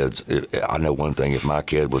unfortunate kids. I know one thing, if my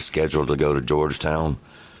kid was scheduled to go to Georgetown,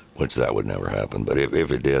 which that would never happen, but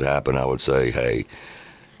if it did happen, I would say, hey,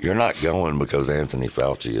 you're not going because Anthony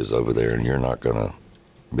Fauci is over there, and you're not going to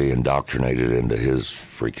be indoctrinated into his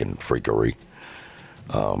freaking freakery,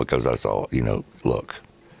 because that's all, look,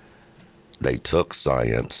 they took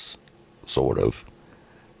science, sort of,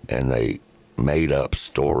 and they made up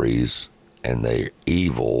stories, and they're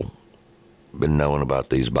evil. Been knowing about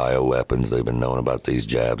these bioweapons. They've been knowing about these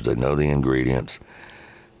jabs. They know the ingredients.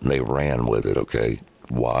 They ran with it, okay?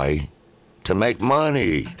 Why? To make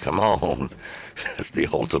money. Come on. That's the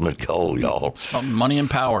ultimate goal, y'all. Money and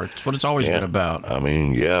power. It's what it's always been about. I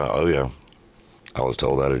mean, yeah. Oh, yeah. I was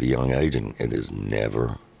told that at a young age, and it has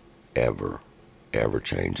never, ever, ever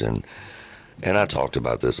changed. And I talked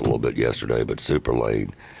about this a little bit yesterday, but super late.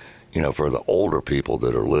 For the older people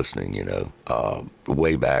that are listening,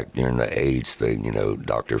 way back during the AIDS thing,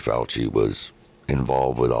 Dr. Fauci was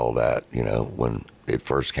involved with all that, when it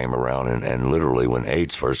first came around. And literally when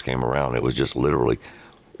AIDS first came around, it was just literally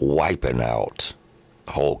wiping out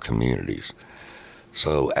whole communities.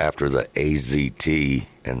 So after the AZT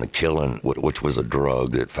and the killing, which was a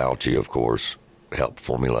drug that Fauci, of course, helped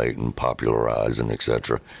formulate and popularize and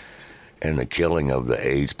etc., and the killing of the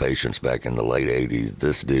AIDS patients back in the late 80s,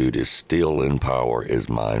 this dude is still in power, is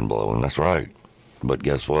mind-blowing. That's right. But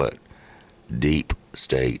guess what? Deep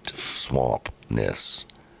state swampness.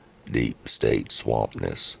 Deep state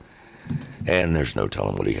swampness. And there's no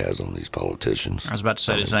telling what he has on these politicians. I was about to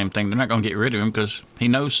say the same thing. They're not going to get rid of him because he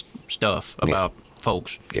knows stuff about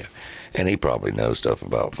folks. Yeah. And he probably knows stuff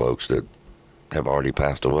about folks that have already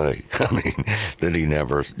passed away. I mean, did he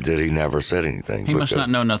never said anything? He must not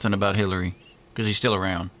know nothing about Hillary because he's still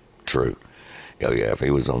around. True. Oh yeah, if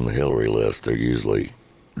he was on the Hillary list, they usually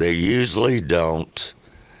don't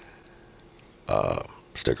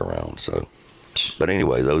stick around. So, but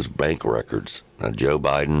anyway, those bank records. Now, Joe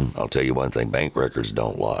Biden, I'll tell you one thing: bank records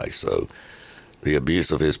don't lie. So, the abuse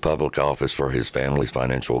of his public office for his family's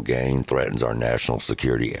financial gain threatens our national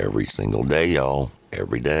security every single day, y'all.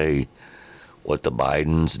 Every day. What the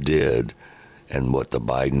Bidens did and what the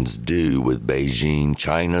Bidens do with Beijing,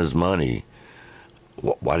 China's money.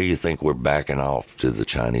 Why do you think we're backing off to the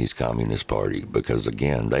Chinese Communist Party? Because,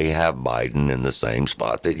 again, they have Biden in the same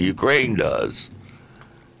spot that Ukraine does.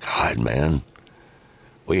 God, man,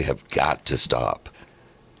 we have got to stop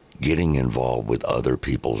getting involved with other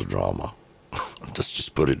people's drama.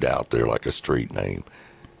 Just put it out there like a street name.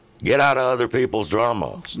 Get out of other people's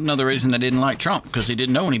drama. It's another reason they didn't like Trump, because he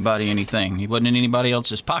didn't know anything. He wasn't in anybody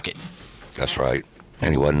else's pocket. That's right.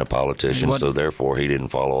 And he wasn't a politician, so therefore he didn't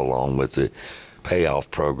follow along with the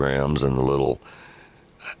payoff programs and the little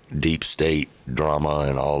deep state drama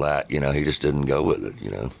and all that. You know, he just didn't go with it,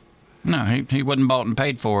 you know. No, he wasn't bought and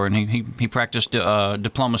paid for, and he practiced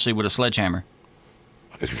diplomacy with a sledgehammer.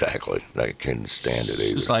 Exactly. They couldn't stand it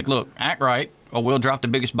either. It's like, look, act right, or we'll drop the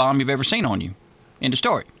biggest bomb you've ever seen on you. End of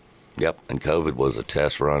story. Yep, and COVID was a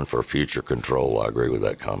test run for future control. I agree with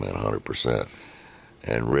that comment 100%.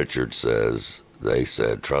 And Richard says, they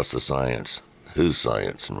said, trust the science. Whose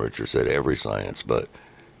science? And Richard said, every science, but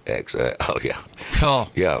oh, yeah. Oh.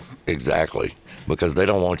 Yeah, exactly. Because they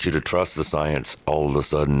don't want you to trust the science all of a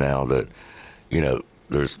sudden now that, you know,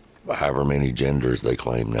 there's however many genders they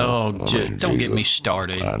claim now. Oh, don't get me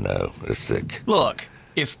started. I know. It's sick. Look,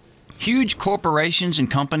 if huge corporations and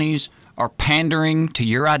companies are pandering to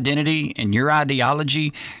your identity and your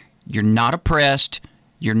ideology, you're not oppressed,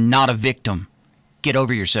 you're not a victim. Get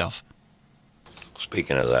over yourself.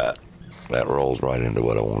 Speaking of that rolls right into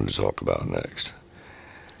what I wanted to talk about next.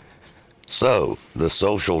 So, the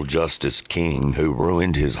social justice king who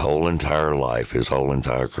ruined his whole entire life, his whole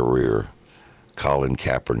entire career, Colin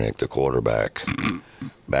Kaepernick, the quarterback,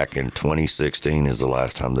 back in 2016 is the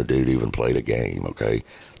last time the dude even played a game, okay?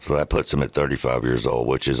 So that puts him at 35 years old,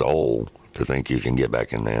 which is old to think you can get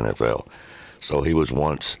back in the NFL. So he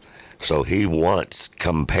once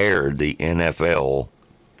compared the NFL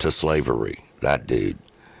to slavery, that dude.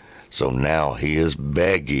 So now he is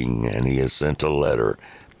begging, and he has sent a letter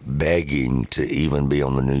begging to even be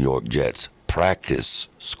on the New York Jets practice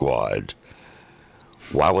squad.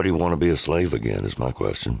 Why would he want to be a slave again is my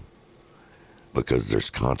question. Because there's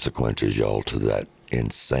consequences, y'all, to that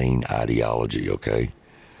insane ideology, okay?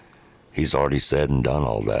 He's already said and done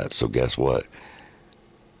all that, so guess what?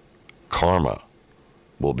 Karma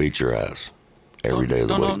will beat your ass every day of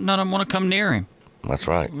the week. None of them want to come near him. That's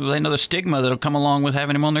right. They know the stigma that'll come along with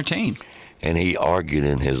having him on their team. And he argued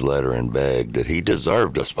in his letter and begged that he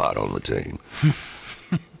deserved a spot on the team.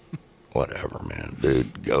 Whatever, man.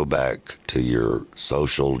 Dude, go back to your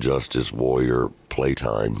social justice warrior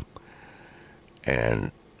playtime.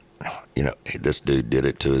 And, you know, this dude did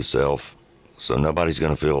it to himself. So nobody's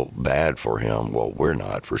going to feel bad for him. Well, we're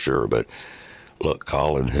not for sure. But look,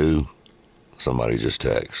 Colin who? Somebody just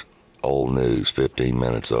text. Old news, 15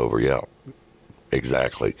 minutes over. Yeah,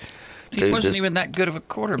 exactly. He wasn't even that good of a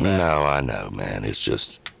quarterback. No, I know, man. It's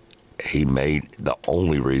just the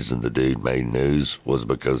only reason the dude made news was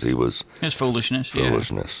because he was... His foolishness.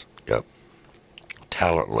 Foolishness, yeah. Yep.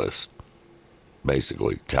 Talentless.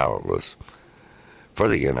 Basically, talentless. For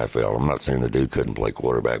the NFL, I'm not saying the dude couldn't play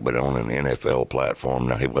quarterback, but on an NFL platform,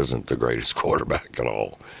 no, he wasn't the greatest quarterback at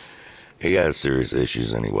all. He has serious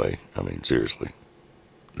issues anyway. I mean, seriously.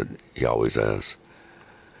 He always has.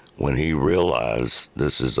 When he realized,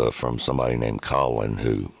 this is from somebody named Colin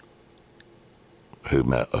who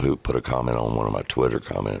put a comment on one of my Twitter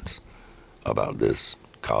comments about this,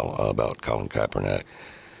 about Colin Kaepernick.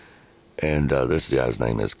 And this guy's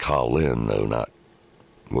name is Colin, though, not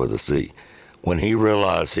with a C. When he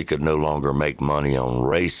realized he could no longer make money on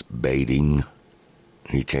race baiting,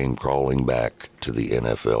 he came crawling back to the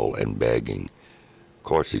NFL and begging. Of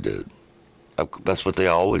course he did. That's what they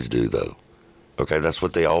always do, though. Okay, that's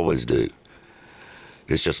what they always do.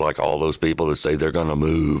 It's just like all those people that say they're going to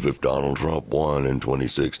move if Donald Trump won in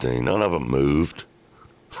 2016. None of them moved.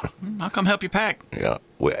 I'll come help you pack. Yeah,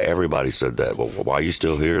 well, everybody said that. Well, why are you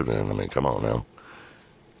still here then? I mean, come on now.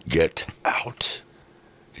 Get out.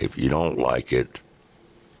 If you don't like it,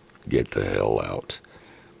 get the hell out.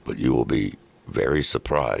 But you will be very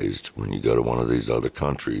surprised when you go to one of these other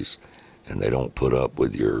countries and they don't put up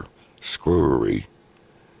with your screwery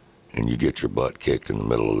and you get your butt kicked in the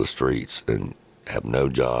middle of the streets and have no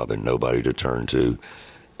job and nobody to turn to,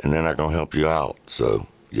 and they're not going to help you out. So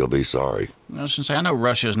you'll be sorry. I was going to say, I know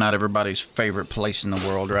Russia is not everybody's favorite place in the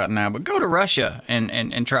world right now, but go to Russia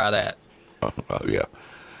and try that. Oh, yeah.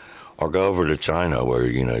 Or go over to China where,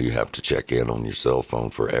 you have to check in on your cell phone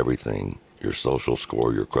for everything. Your social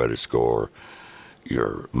score, your credit score,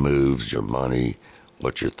 your moves, your money,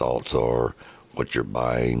 what your thoughts are, what you're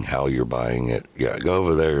buying, how you're buying it. Yeah, go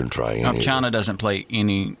over there and try anything. China doesn't play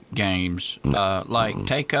any games.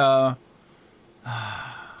 Take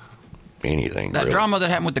anything. That really. drama that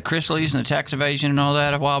happened with the Chrisleys and the tax evasion and all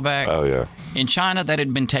that a while back. Oh, yeah. In China, that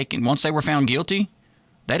had been taken, once they were found guilty,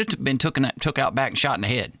 they'd have been took out back and shot in the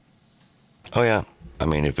head. Oh, yeah. I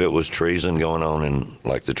mean, if it was treason going on in,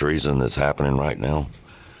 like the treason that's happening right now,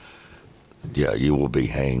 yeah, you will be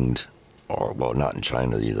hanged. Or, well, not in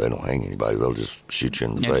China. They don't hang anybody. They'll just shoot you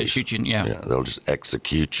in the face. They shoot you, yeah. Yeah, they'll just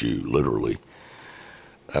execute you, literally.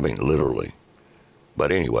 I mean, literally.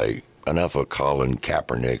 But anyway, enough of Colin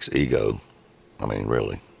Kaepernick's ego. I mean,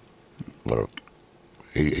 really.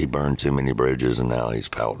 He burned too many bridges, and now he's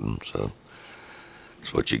pouting, so...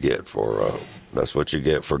 That's what you get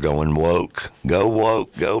for going woke. Go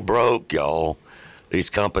woke, go broke, y'all. These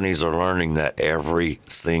companies are learning that every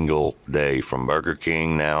single day, from Burger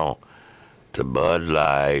King now to Bud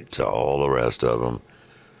Light to all the rest of them.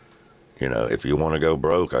 If you want to go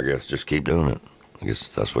broke, I guess just keep doing it. I guess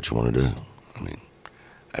that's what you want to do. I mean,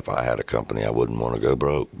 if I had a company, I wouldn't want to go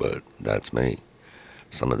broke, but that's me.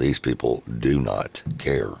 Some of these people do not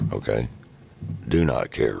care, okay? Do not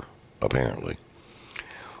care, apparently.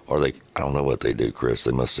 Or I don't know what they do, Chris.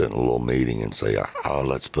 They must sit in a little meeting and say,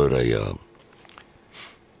 let's put a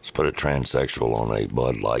transsexual on a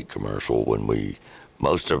Bud Light commercial when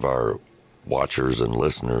most of our watchers and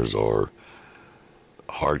listeners are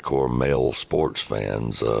hardcore male sports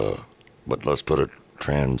fans. But let's put a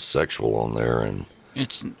transsexual on there. And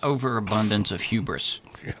it's an overabundance of hubris.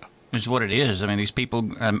 Yeah. Is what it is. I mean, these people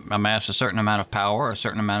amass a certain amount of power, a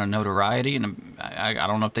certain amount of notoriety, and I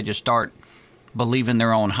don't know if they just start believing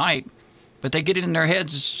their own hype, but they get it in their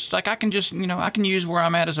heads. It's like I can just, I can use where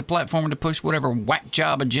I'm at as a platform to push whatever whack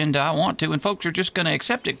job agenda I want to, and folks are just going to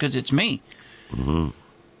accept it because it's me. Mm-hmm.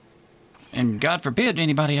 And God forbid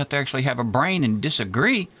anybody out there actually have a brain and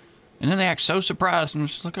disagree, and then they act so surprised and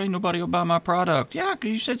it's like, ain't nobody will buy my product. Yeah, because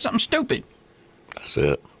you said something stupid. That's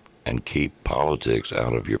it. And keep politics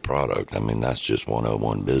out of your product. I mean, that's just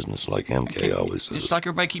 101 business, like MK always says. It's like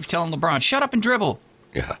everybody keeps telling LeBron, shut up and dribble.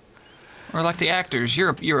 Yeah. Or like the actors,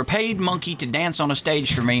 you're a paid monkey to dance on a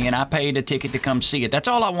stage for me, and I paid a ticket to come see it. That's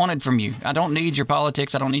all I wanted from you. I don't need your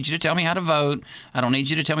politics. I don't need you to tell me how to vote. I don't need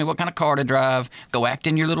you to tell me what kind of car to drive. Go act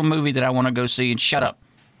in your little movie that I want to go see and shut up.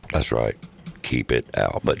 That's right. Keep it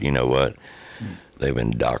out. But you know what? They've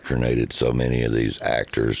indoctrinated so many of these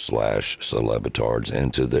actors / celebritards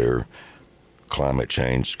into their climate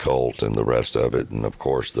change cult and the rest of it. And, of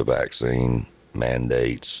course, the vaccine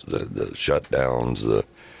mandates, the shutdowns,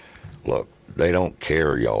 Look, they don't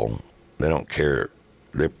care, y'all. They don't care.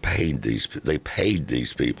 They paid these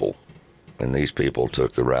people, and these people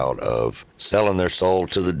took the route of selling their soul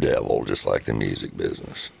to the devil, just like the music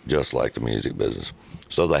business.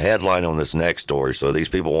 So the headline on this next story, so these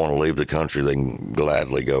people want to leave the country, they can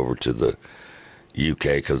gladly go over to the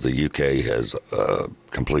UK, because the UK has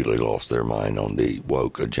completely lost their mind on the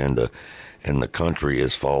woke agenda, and the country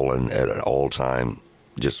is falling at an all-time,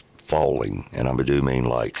 just falling, and I do mean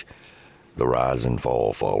like the rise and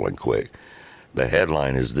fall, falling quick. The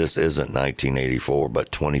headline is, this isn't 1984, but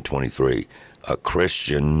 2023. A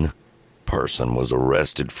Christian person was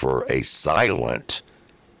arrested for a silent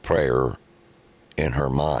prayer in her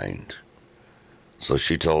mind. So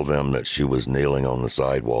she told them that she was kneeling on the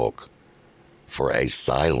sidewalk for a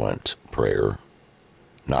silent prayer,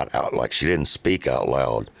 not out, like she didn't speak out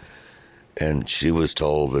loud. And she was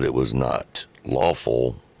told that it was not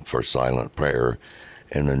lawful for silent prayer,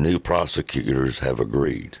 and the new prosecutors have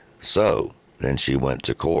agreed. So then she went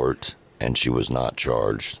to court, and she was not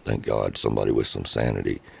charged. Thank God, somebody with some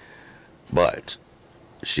sanity. But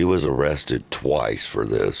she was arrested twice for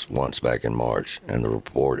this, once back in March, and the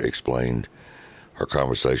report explained her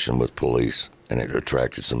conversation with police, and it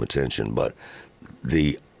attracted some attention. But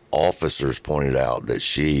the officers pointed out that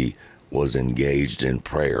she was engaged in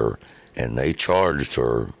prayer, and they charged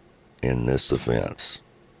her in this offense.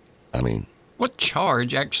 I mean, what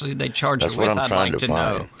charge actually they charged her with? That's what I'm trying to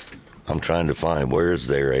find. Know. I'm trying to find, where is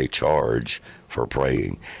there a charge for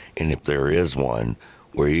praying? And if there is one,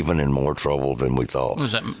 we're even in more trouble than we thought. What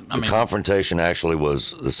was that? The confrontation actually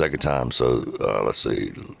was the second time. So let's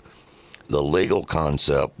see. The legal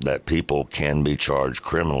concept that people can be charged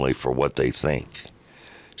criminally for what they think.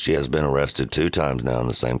 She has been arrested 2 times now in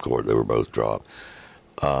the same court. They were both dropped.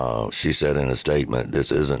 She said in a statement,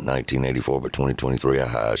 this isn't 1984, but 2023.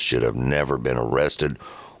 I should have never been arrested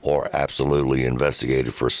or absolutely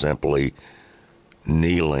investigated for simply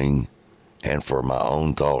kneeling and for my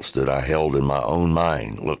own thoughts that I held in my own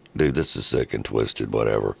mind. Look, dude, this is sick and twisted,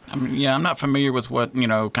 whatever. I mean, yeah, I'm not familiar with what,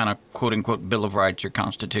 kind of quote-unquote Bill of Rights or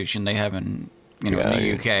Constitution they have in, in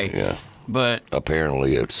the UK. Yeah. But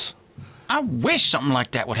apparently it's... I wish something like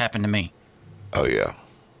that would happen to me. Oh, yeah.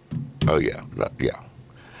 Oh, yeah. Yeah.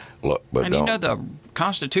 Look, but and the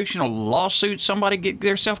constitutional lawsuit somebody get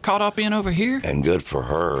themselves caught up in over here? And good for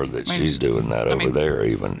her that she's doing that over there,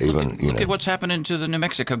 even look at what's happening to the New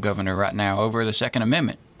Mexico governor right now over the Second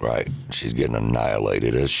Amendment. Right. She's getting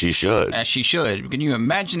annihilated, as she should. As she should. Can you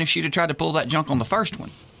imagine if she'd have tried to pull that junk on the first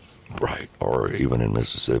one? Right. Or even in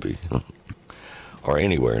Mississippi. Or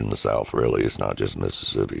anywhere in the South, really. It's not just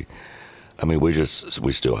Mississippi. I mean, we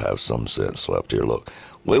still have some sense left here. Look,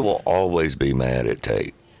 we will always be mad at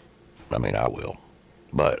Tate. I mean, I will.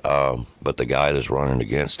 But the guy that's running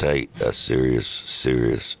against Tate, that's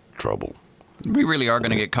serious trouble. We really are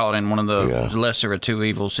going to get caught in one of the lesser of two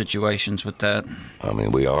evil situations with that. I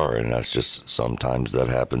mean, we are, and that's just sometimes that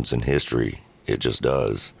happens in history. It just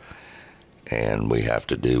does. And we have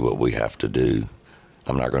to do what we have to do.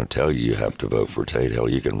 I'm not going to tell you have to vote for Tate. Hell,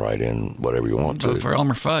 you can write in whatever you want to. Vote for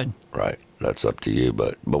Elmer Fudd. Right. That's up to you.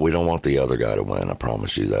 But we don't want the other guy to win. I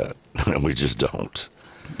promise you that. We just don't.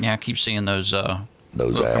 Yeah, I keep seeing those ads,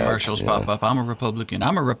 commercials pop up. I'm a Republican.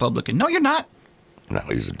 I'm a Republican. No, you're not. No,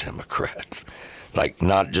 he's a Democrat. Like,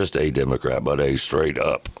 not just a Democrat, but a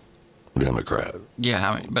straight-up Democrat. Yeah,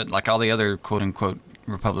 I mean, but like all the other quote-unquote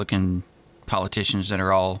Republican politicians that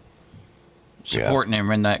are all supporting him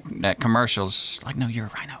in that commercials, like, no, you're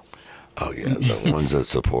a rhino. Oh, yeah, the ones that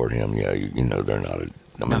support him, they're not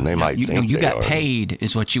they might think you they got are. paid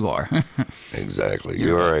is what you are. Exactly.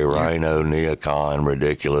 You're a rhino, neocon,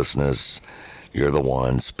 ridiculousness. You're the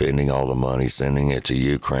one spending all the money, sending it to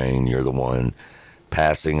Ukraine. You're the one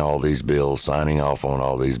passing all these bills, signing off on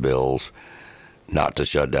all these bills, not to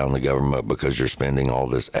shut down the government because you're spending all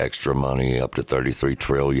this extra money, up to $33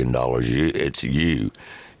 trillion. It's you.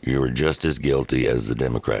 You're just as guilty as the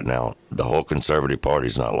Democrat. Now, the whole conservative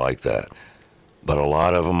party's not like that. But a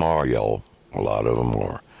lot of them are, y'all. A lot of them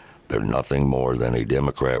are. They're nothing more than a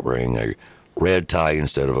Democrat wearing a red tie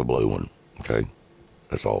instead of a blue one. Okay?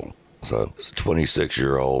 That's all. So, it's a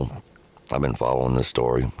 26-year-old. I've been following this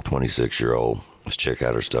story. 26-year-old. This chick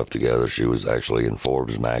had her stuff together. She was actually in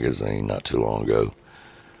Forbes magazine not too long ago.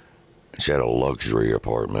 She had a luxury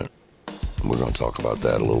apartment. We're going to talk about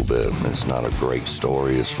that a little bit. It's not a great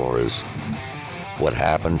story as far as what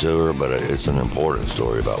happened to her, but it's an important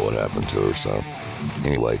story about what happened to her. So,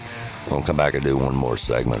 anyway, we're going to come back and do one more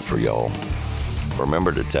segment for y'all.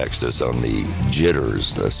 Remember to text us on the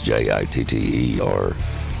Jitters. That's Jitterz,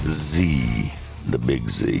 the big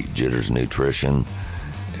Z. Jitters Nutrition.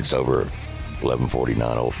 It's over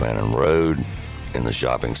 1149 Old Fannin Road in the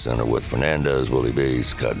shopping center with Fernando's, Willie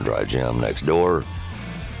B's, Cut and Dry Gym next door.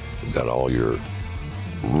 We've got all your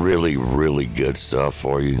really, really good stuff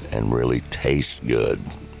for you and really tastes good.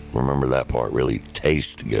 Remember that part, really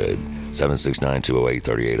tastes good.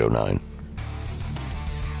 769-208-3809.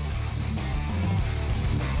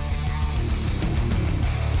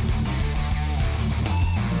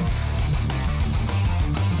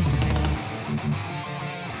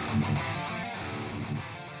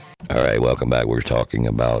 All right, welcome back. We're talking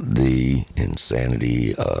about the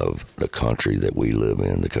insanity of the country that we live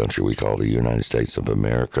in, the country we call the United States of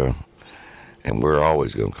America. And we're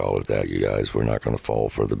always going to call it that, you guys. We're not going to fall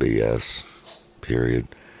for the BS, period.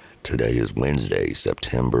 Today is Wednesday,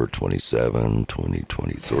 September 27,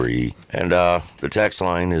 2023. And the text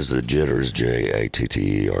line is the Jitters,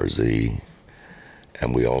 Jitterz.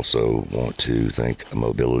 And we also want to thank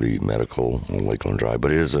Mobility Medical on Lakeland Drive,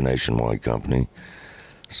 but it is a nationwide company.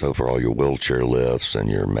 So for all your wheelchair lifts and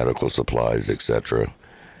your medical supplies, etc.,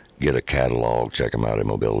 get a catalog. Check them out at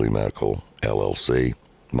Mobility Medical LLC.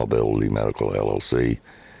 Mobility Medical LLC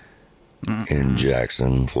in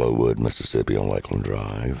Jackson, Flowood, Mississippi on Lakeland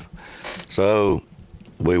Drive. So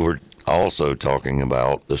we were also talking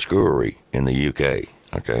about the screwery in the UK,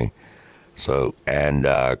 okay? So, and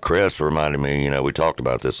Chris reminded me, we talked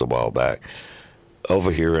about this a while back.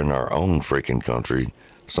 Over here in our own freaking country,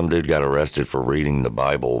 some dude got arrested for reading the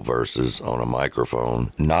Bible verses on a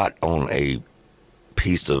microphone, not on a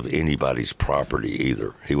piece of anybody's property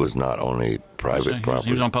either. He was not on a private property.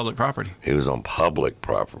 He was on public property. He was on public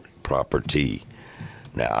property.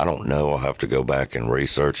 Now, I don't know. I'll have to go back and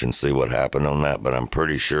research and see what happened on that, but I'm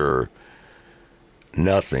pretty sure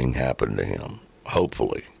nothing happened to him,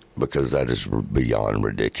 hopefully, because that is beyond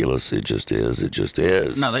ridiculous. It just is. It just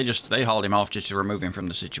is. No, they hauled him off just to remove him from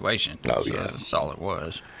the situation. Oh, so yeah. That's all it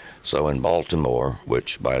was. So in Baltimore,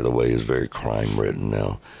 which, by the way, is very crime-ridden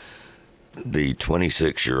now, the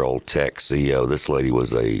 26-year-old tech CEO, this lady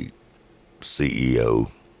was a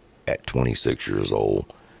CEO at 26 years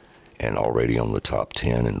old and already on the top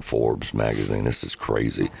 10 in Forbes magazine. This is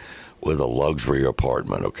crazy. With a luxury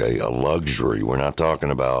apartment, okay? A luxury. We're not talking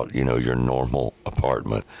about, your normal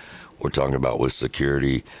apartment. We're talking about with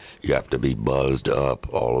security. You have to be buzzed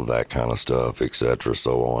up, all of that kind of stuff, etc.,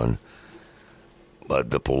 so on. But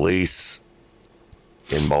the police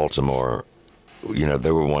in Baltimore,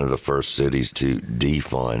 they were one of the first cities to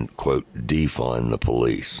defund, quote, defund the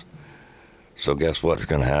police. So guess what's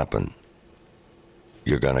going to happen?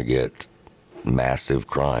 You're going to get massive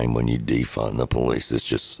crime when you defund the police. It's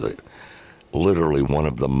just literally one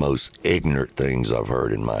of the most ignorant things I've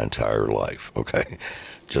heard in my entire life, okay?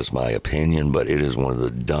 Just my opinion, but it is one of the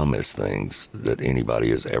dumbest things that anybody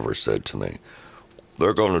has ever said to me.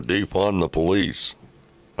 They're going to defund the police,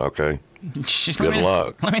 okay? Good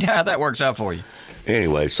luck. Let me know how that works out for you.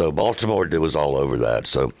 Anyway, so Baltimore was all over that.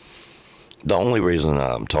 So the only reason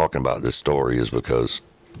I'm talking about this story is because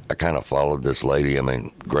I kind of followed this lady. I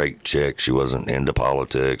mean, great chick. She wasn't into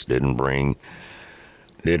politics, didn't bring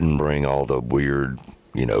all the weird,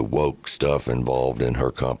 woke stuff involved in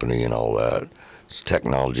her company and all that. It's a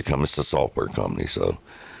technology company. It's a software company. So,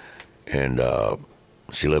 and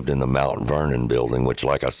she lived in the Mount Vernon building, which,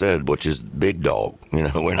 like I said, which is big dog.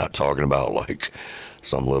 We're not talking about like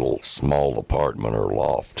some little small apartment or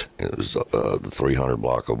loft. It was the 300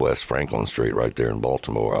 block of West Franklin Street right there in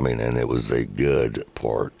Baltimore. I mean, and it was a good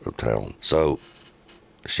part of town. So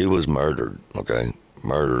she was murdered, okay?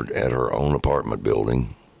 Murdered at her own apartment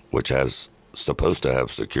building, which has supposed to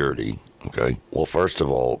have security, okay? Well, first of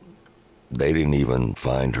all, they didn't even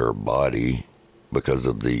find her body because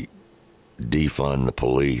of the defund the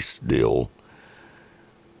police deal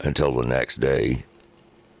until the next day.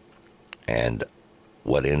 And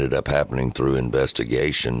what ended up happening through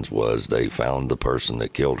investigations was they found the person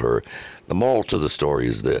that killed her. The moral to the story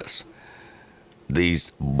is this.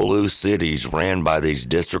 These blue cities ran by these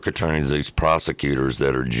district attorneys, these prosecutors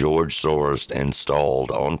that are George Soros installed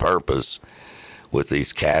on purpose with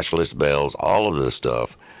these cashless bails, all of this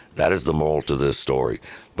stuff. That is the moral to this story.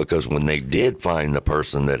 Because when they did find the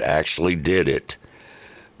person that actually did it,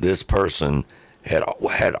 this person had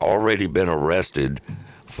already been arrested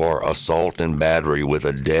for assault and battery with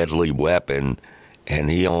a deadly weapon, and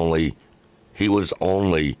he was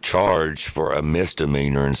only charged for a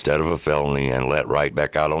misdemeanor instead of a felony and let right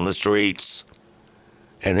back out on the streets.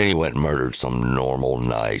 And then he went and murdered some normal,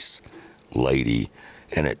 nice lady.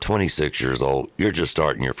 And at 26 years old, you're just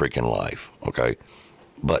starting your freaking life, okay?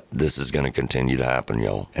 But this is going to continue to happen,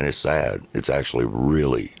 y'all. And it's sad. It's actually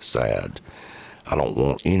really sad. I don't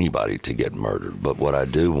want anybody to get murdered. But what I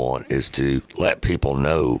do want is to let people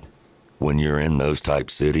know when you're in those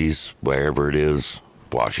type cities, wherever it is,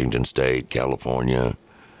 Washington State, California,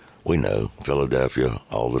 we know, Philadelphia,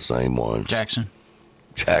 all the same ones.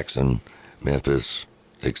 Jackson, Memphis,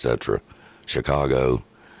 etc. Chicago.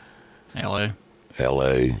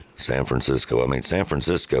 L.A., San Francisco. I mean, San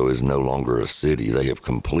Francisco is no longer a city. They have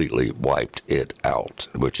completely wiped it out,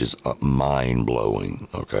 which is mind-blowing,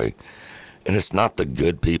 okay? And it's not the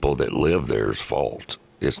good people that live there's fault.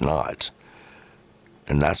 It's not.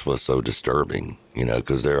 And that's what's so disturbing,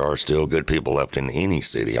 because there are still good people left in any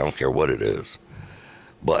city. I don't care what it is.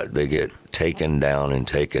 But they get taken down and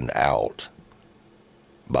taken out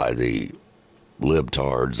by the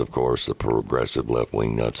libtards, of course, the progressive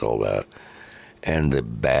left-wing nuts, all that. And the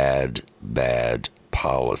bad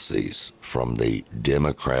policies from the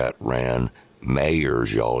Democrat-ran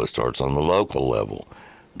mayors, y'all. It starts on the local level.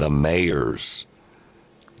 The mayors,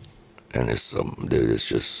 and it's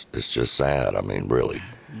just sad. I mean, really.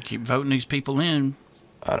 You keep voting these people in.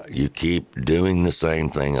 You keep doing the same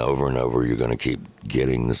thing over and over, you're going to keep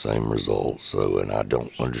getting the same results. So, and I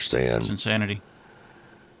don't understand. It's insanity.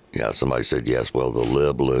 Yeah, somebody said yes. Well, the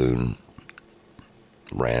Libloon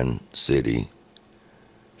ran city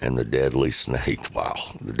and the deadly snake,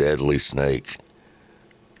 the deadly snake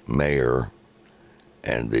mayor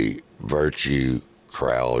and the virtue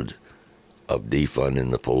crowd of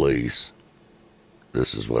defunding the police,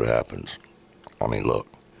 this is what happens. I mean, look,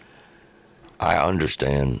 I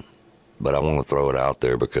understand, but I want to throw it out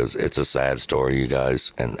there because it's a sad story, you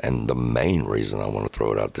guys, and the main reason I want to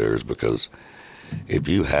throw it out there is because if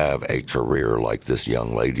you have a career like this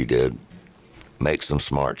young lady did, make some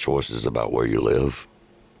smart choices about where you live.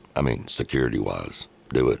 I mean, security-wise,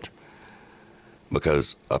 do it.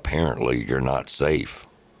 Because apparently you're not safe,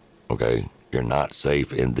 okay? You're not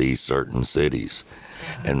safe in these certain cities.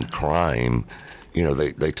 And crime, you know,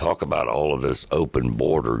 they talk about all of this open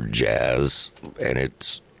border jazz, and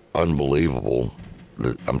it's unbelievable.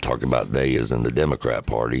 I'm talking about they as in the Democrat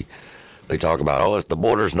Party. They talk about, if the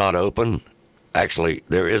border's not open, actually,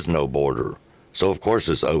 there is no border. So, of course,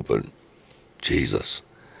 it's open. Jesus.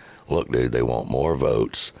 Look, dude, they want more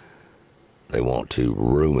votes. They want to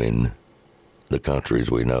ruin the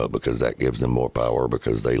countries we know because that gives them more power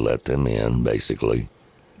because they let them in, basically.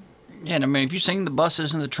 Yeah, and I mean, have you seen the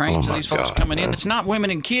buses and the trains of these folks coming in? It's not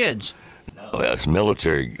women and kids. No, it's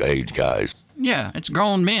military-age guys. Yeah, it's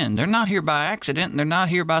grown men. They're not here by accident, and they're not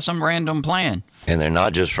here by some random plan. And they're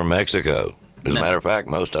not just from Mexico. As a matter of fact,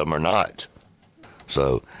 most of them are not.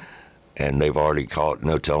 So, and they've already caught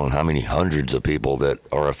no telling how many hundreds of people that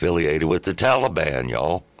are affiliated with the Taliban,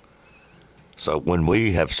 y'all. So when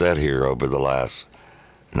we have sat here over the last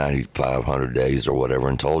 9,500 days or whatever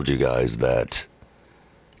and told you guys that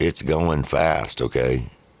it's going fast, okay?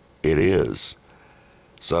 It is.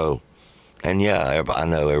 So, and yeah, I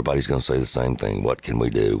know everybody's going to say the same thing. What can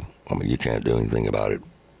we do? I mean, you can't do anything about it.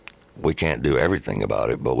 We can't do everything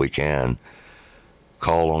about it, but we can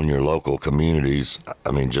call on your local communities.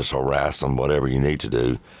 I mean, just harass them, whatever you need to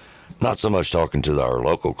do. Not so much talking to our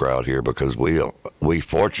local crowd here because we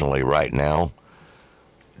fortunately right now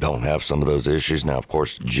don't have some of those issues. Now, of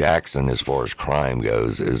course, Jackson, as far as crime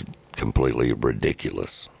goes, is completely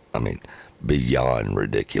ridiculous. I mean, beyond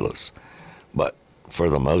ridiculous. But for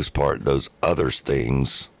the most part, those other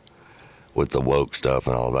things with the woke stuff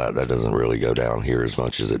and all that doesn't really go down here as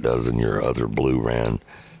much as it does in your other blue-ran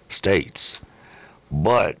states.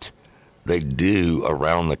 But they do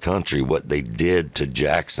around the country what they did to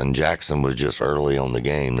Jackson. Jackson was just early on the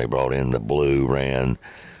game. They brought in the blue-ran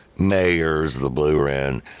mayors, the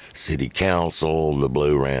blue-ran city council, the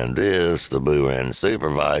blue-ran this, the blue-ran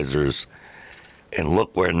supervisors. And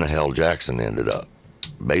look where in the hell Jackson ended up.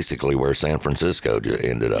 Basically where San Francisco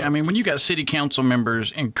ended up. I mean, when you got city council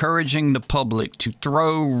members encouraging the public to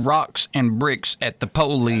throw rocks and bricks at the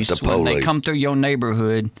police when they come through your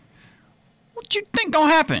neighborhood, what you think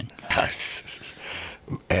gonna happen?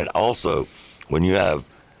 And also, when you have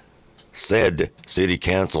said city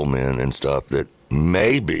councilmen and stuff that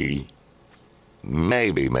maybe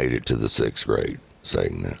made it to the 6th grade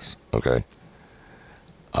saying this, okay?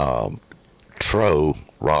 Throw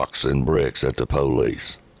rocks and bricks at the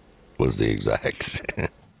police was the exact.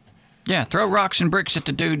 Yeah, throw rocks and bricks at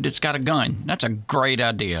the dude that's got a gun. That's a great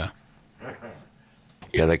idea.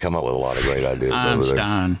 Yeah, they come up with a lot of great ideas over there.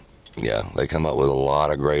 Einstein. Yeah, they come up with a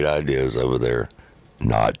lot of great ideas over there.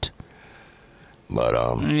 Not.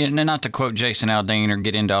 But, not to quote Jason Aldean or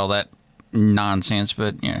get into all that nonsense,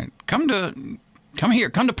 but, you know, come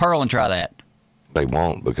to Pearl and try that. They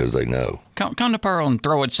won't because they know. Come to Pearl and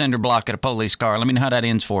throw a cinder block at a police car. Let me know how that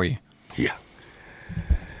ends for you. Yeah.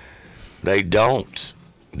 They don't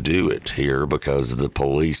do it here because the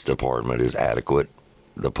police department is adequate.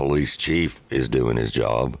 The police chief is doing his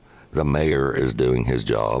job. The mayor is doing his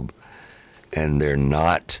job. And they're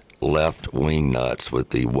not left-wing nuts with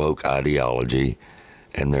the woke ideology.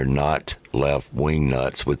 And they're not left-wing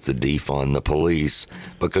nuts with the defund the police,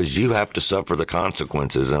 because you have to suffer the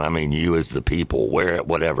consequences. And I mean you as the people,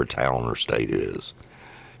 whatever town or state it is.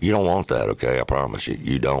 You don't want that, okay? I promise you.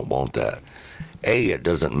 You don't want that. It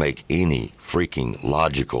doesn't make any freaking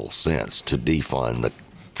logical sense to defund the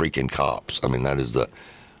freaking cops. I mean, that is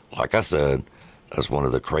like I said, that's one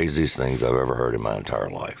of the craziest things I've ever heard in my entire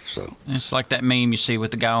life. So it's like that meme you see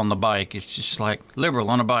with the guy on the bike. It's just like liberal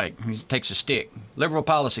on a bike. He takes a stick. Liberal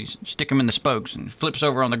policies. Stick him in the spokes and flips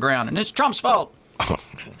over on the ground. And it's Trump's fault.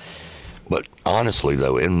 But honestly,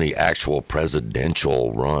 though, in the actual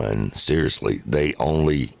presidential run, seriously, they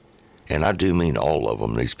only, and I do mean all of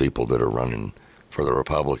them, these people that are running for the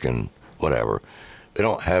Republican, whatever, they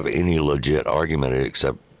don't have any legit argument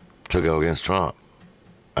except to go against Trump.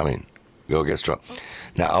 I mean, go against Trump.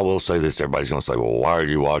 Now, I will say this. Everybody's going to say, well, why are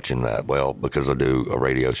you watching that? Well, because I do a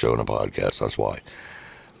radio show and a podcast. That's why.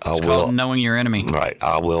 It's called knowing your enemy. Right.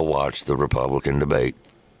 I will watch the Republican debate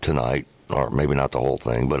tonight or maybe not the whole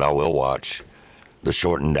thing, but I will watch the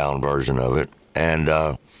shortened down version of it. And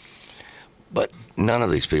but none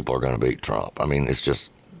of these people are going to beat Trump. I mean, it's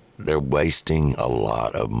just they're wasting a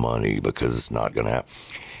lot of money because it's not going to happen.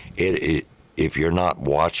 If you're not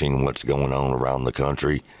watching what's going on around the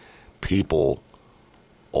country, people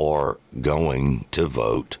are going to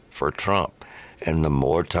vote for Trump. And the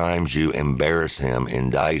more times you embarrass him,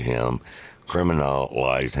 indict him,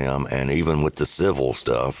 criminalize him, and even with the civil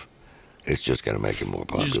stuff, it's just going to make him more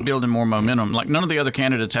popular. Just building more momentum. Like, none of the other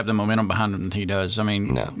candidates have the momentum behind him that he does. I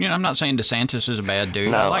mean, I'm not saying DeSantis is a bad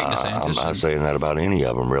dude. No, I like DeSantis. I'm not saying that about any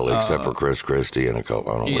of them, really, except for Chris Christie and a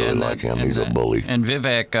couple. I don't really like him. He's a bully. And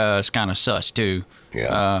Vivek is kind of sus, too.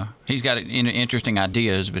 Yeah. He's got interesting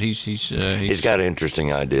ideas, but he's got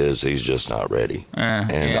interesting ideas. He's just not ready.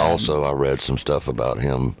 Also, I read some stuff about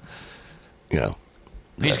him,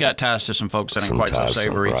 He's got ties to some folks that ain't quite so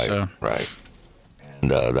savory. Right. And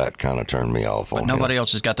that kind of turned me off on him. Nobody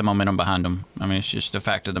else has got the momentum behind them. I mean, it's just a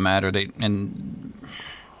fact of the matter. And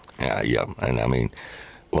I mean,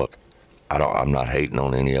 look, I'm not hating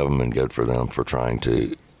on any of them, and good for them for trying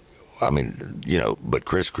to. I mean, but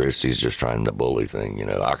Chris Christie's just trying the bully thing.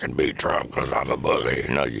 I can beat Trump because I'm a bully.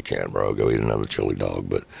 No, you can't, bro. Go eat another chili dog.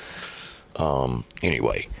 But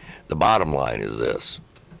anyway, the bottom line is this,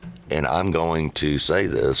 and I'm going to say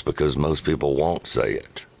this because most people won't say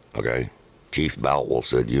it. Okay. Keith Boutwell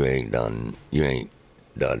said, you ain't done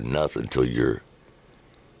nothing till you're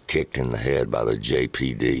kicked in the head by the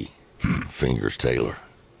JPD, Fingers Taylor.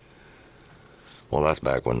 Well, that's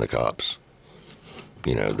back when the cops,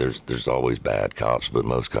 there's always bad cops, but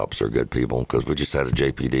most cops are good people, because we just had a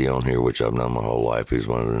JPD on here, which I've known my whole life. He's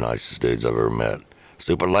one of the nicest dudes I've ever met.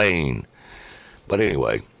 Super Lane. But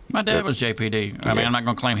anyway. My dad was JPD. I mean, I'm not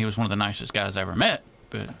going to claim he was one of the nicest guys I ever met.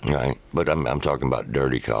 Right, but I'm talking about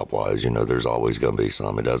dirty cop-wise. There's always going to be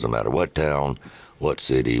some. It doesn't matter what town, what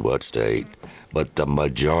city, what state, but the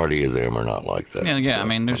majority of them are not like that. Yeah. So, I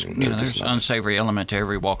mean, there's an unsavory element to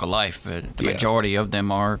every walk of life, but the majority of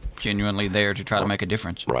them are genuinely there to try to make a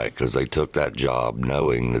difference. Right, because they took that job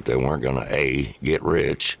knowing that they weren't going to, A, get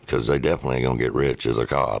rich, because they definitely ain't going to get rich as a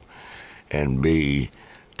cop, and B,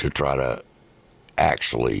 to try to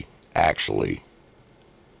actually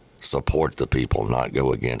support the people, not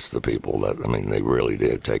go against the people. They really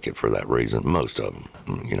did take it for that reason. Most of them,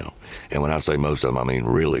 And when I say most of them, I mean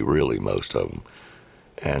really, really most of them.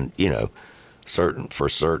 And, for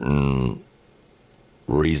certain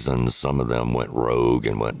reasons, some of them went rogue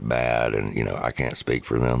and went bad. And, I can't speak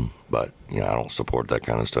for them. But, I don't support that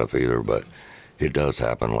kind of stuff either. But it does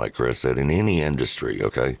happen, like Chris said, in any industry,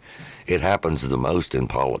 okay? It happens the most in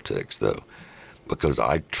politics, though. Because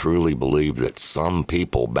I truly believe that some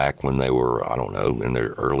people back when they were, I don't know, in their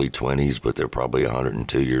early 20s, but they're probably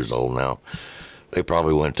 102 years old now, they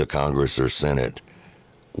probably went to Congress or Senate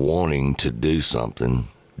wanting to do something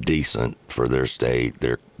decent for their state,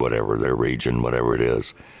 their whatever, their region, whatever it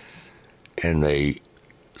is. And they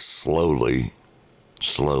slowly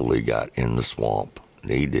got in the swamp,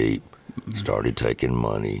 knee deep, started taking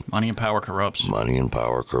money. Money and power corrupts.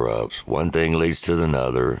 One thing leads to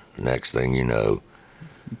another. Next thing you know.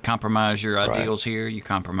 You compromise your ideals here. You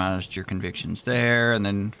compromised your convictions there. And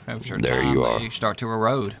then after there time, you are. They start to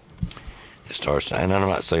erode. It starts, and I'm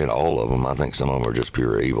not saying all of them. I think some of them are just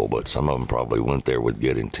pure evil, but some of them probably went there with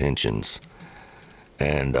good intentions.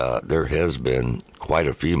 And there has been quite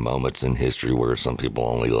a few moments in history where some people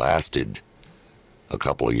only lasted a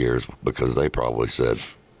couple of years because they probably said,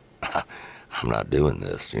 I'm not doing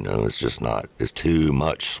this, it's just not. It's too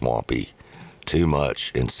much swampy, too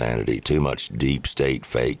much insanity, too much deep state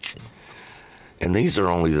fake. And these are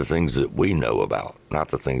only the things that we know about, not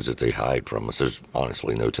the things that they hide from us. There's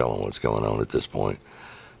honestly no telling what's going on at this point.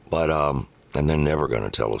 But, and they're never going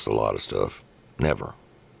to tell us a lot of stuff. Never.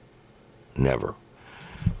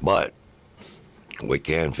 But we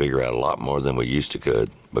can figure out a lot more than we used to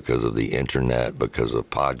could because of the internet, because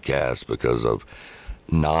of podcasts, because of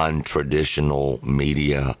non-traditional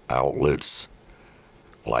media outlets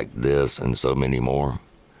like this and so many more.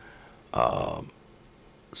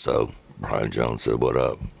 So Brian Jones said, what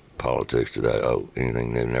up? Politics today. Oh,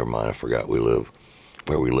 anything new? Never mind. I forgot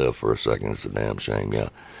where we live for a second. It's a damn shame. Yeah.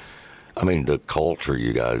 I mean, the culture,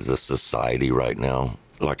 you guys, the society right now,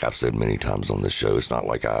 like I've said many times on this show, it's not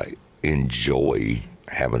like I enjoy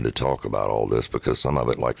having to talk about all this because some of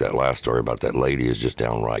it, like that last story about that lady, is just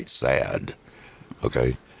downright sad.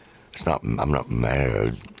 Okay? I'm not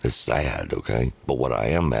mad. It's sad, okay? But what I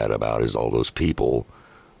am mad about is all those people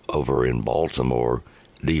over in Baltimore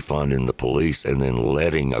defunding the police and then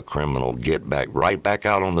letting a criminal get right back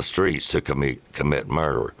out on the streets to commit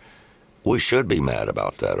murder. We should be mad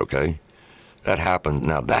about that, okay? That happened.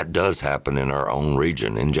 Now, that does happen in our own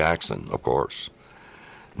region, in Jackson, of course.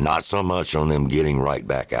 Not so much on them getting right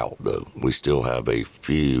back out, though. We still have a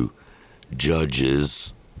few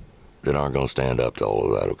judges that aren't going to stand up to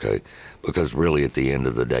all of that, okay? Because really, at the end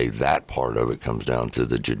of the day, that part of it comes down to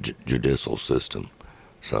the judicial system.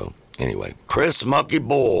 So, anyway, Chris Monkey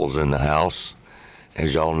Bull's in the house.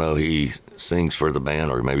 As y'all know, he sings for the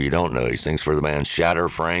band, or maybe you don't know, he sings for the band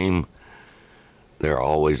Shatterframe. They're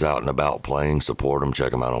always out and about playing. Support them.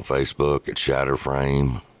 Check them out on Facebook at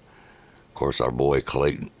Shatterframe. Of course, our boy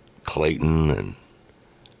Clayton, man,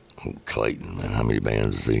 how many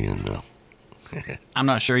bands is he in now? I'm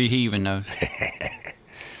not sure he even knows.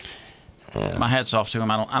 My hat's off to him.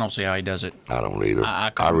 I don't see how he does it. I don't either.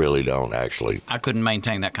 I really don't, actually. I couldn't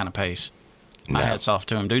maintain that kind of pace. My hat's off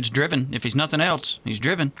to him. Dude's driven. If he's nothing else, he's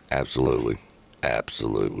driven. Absolutely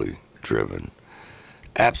driven.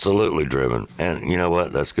 Absolutely driven. And you know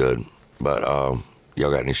what? That's good. But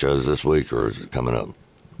y'all got any shows this week, or is it coming up?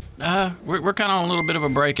 We're kind of on a little bit of a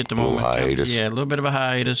break at the moment. Hiatus. Yeah, a little bit of a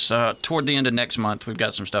hiatus. Toward the end of next month, we've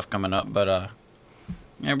got some stuff coming up. But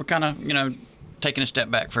yeah, we're kind of, taking a step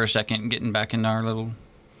back for a second and getting back in our little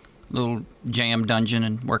jam dungeon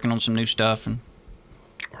and working on some new stuff. And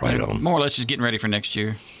right on. More or less just getting ready for next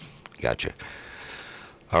year. Gotcha.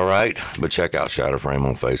 All right, but check out Shatterframe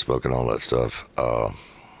on Facebook and all that stuff,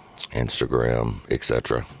 Instagram,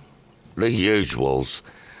 etc. The usuals.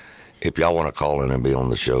 If y'all want to call in and be on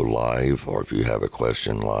the show live, or if you have a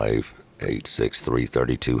question live,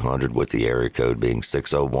 863-3200 with the area code being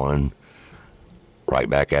 601. Right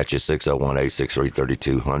back at you,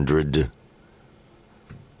 601-863-3200.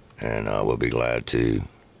 And we'll be glad to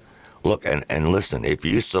look and listen. If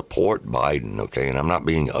you support Biden, okay, and I'm not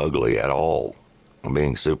being ugly at all. I'm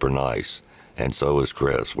being super nice, and so is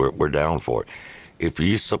Chris. We're down for it. If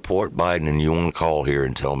you support Biden and you want to call here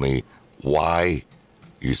and tell me why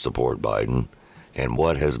you support Biden and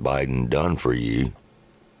what has Biden done for you,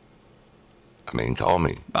 call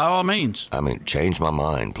me. By all means. Change my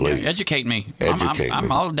mind, please. Yeah, educate me. Educate me.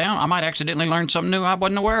 I'm all down. I might accidentally learn something new I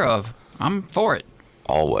wasn't aware of. I'm for it.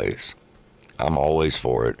 Always. I'm always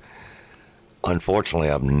for it.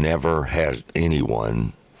 Unfortunately, I've never had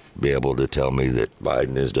anyone be able to tell me that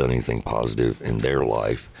Biden has done anything positive in their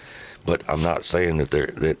life, but I'm not saying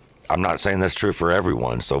I'm not saying that's true for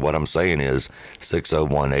everyone. So what I'm saying is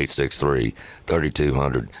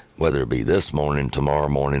 601-863-3200, whether it be this morning, tomorrow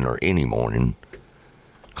morning, or any morning,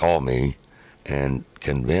 call me and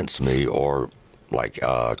convince me, or like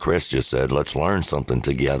Chris just said, let's learn something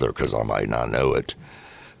together, because I might not know it.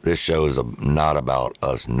 This show is not about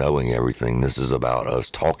us knowing everything. This is about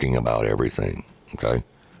us talking about everything, okay?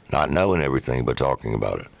 Not knowing everything, but talking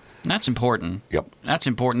about it. And that's important. Yep. That's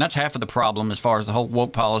important. That's half of the problem as far as the whole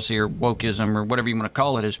woke policy or wokeism or whatever you want to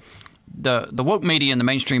call it is. The woke media and the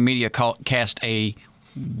mainstream media cast a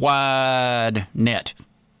wide net,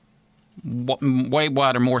 way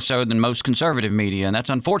wider, more so than most conservative media. And that's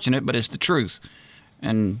unfortunate, but it's the truth.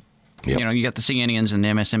 And, yep. You got the CNNs and the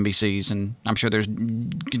MSNBCs, and I'm sure there's a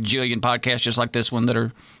gajillion podcasts just like this one that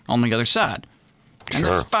are on the other side. And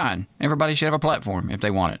sure. That's fine. Everybody should have a platform if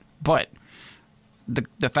they want it. But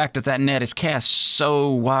the fact that net is cast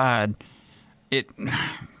so wide, it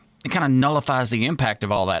kind of nullifies the impact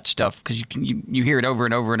of all that stuff, because you hear it over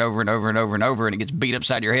and over and over and over and over and over, and it gets beat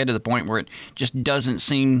upside your head to the point where it just doesn't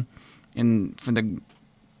seem, for the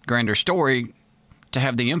grander story, to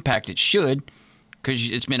have the impact it should, because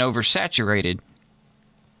it's been oversaturated.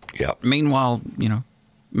 Yeah. Meanwhile,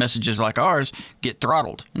 messages like ours get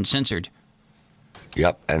throttled and censored.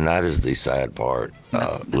 Yep, and that is the sad part.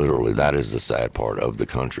 Literally, that is the sad part of the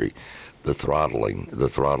country. The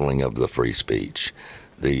throttling of the free speech.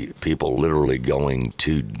 The people literally going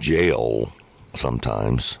to jail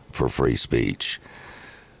sometimes for free speech.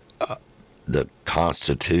 The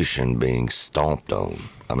Constitution being stomped on.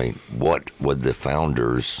 What would the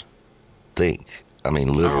founders think?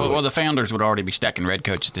 Literally. Well, the founders would already be stacking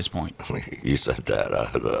redcoats at this point. You said that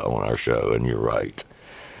on our show, and you're right.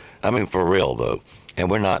 For real, though. And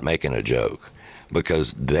we're not making a joke,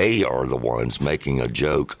 because they are the ones making a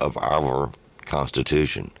joke of our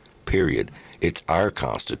Constitution, period. It's our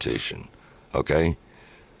Constitution, okay?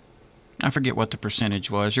 I forget what the percentage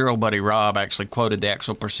was. Your old buddy Rob actually quoted the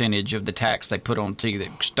actual percentage of the tax they put on tea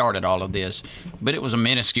that started all of this, but it was a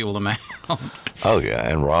minuscule amount. Oh, yeah,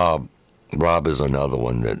 and Rob is another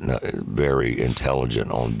one that very intelligent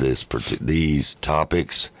on these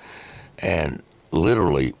topics, and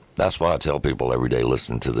literally, that's why I tell people every day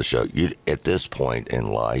listening to the show, at this point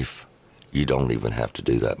in life, you don't even have to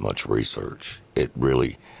do that much research. It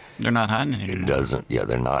really, They're not hiding it anymore. It doesn't. Yeah,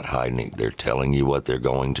 they're not hiding it. They're telling you what they're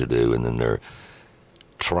going to do, and then they're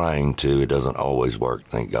trying to. It doesn't always work,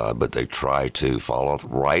 thank God, but they try to follow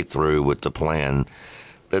right through with the plan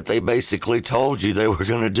that they basically told you they were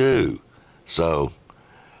going to do. So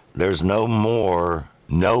there's no more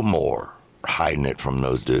hiding it from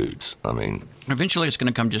those dudes. I mean, eventually it's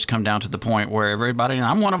going to come down to the point where everybody, and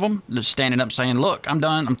I'm one of them, that's standing up saying, look, I'm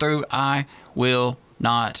done, I'm through, I will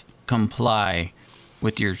not comply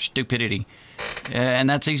with your stupidity. And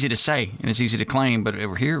that's easy to say, and it's easy to claim, but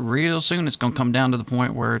here real soon it's going to come down to the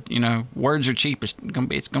point where, words are cheap. It's going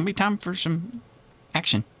to be time for some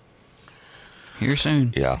action. Here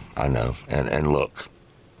soon. Yeah, I know. And look,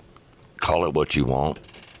 call it what you want.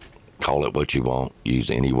 Call it what you want. Use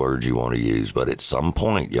any words you want to use. But at some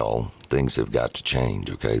point, y'all, things have got to change,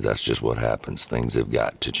 okay? That's just what happens. Things have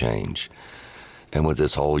got to change. And with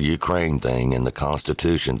this whole Ukraine thing and the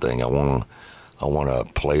Constitution thing, I want to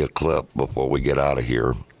play a clip before we get out of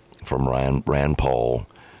here from Rand Paul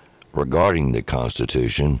regarding the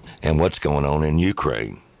Constitution and what's going on in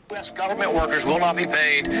Ukraine. U.S. government workers will not be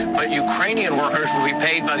paid, but Ukrainian workers will be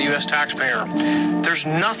paid by the U.S. taxpayer. There's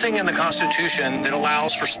nothing in the Constitution that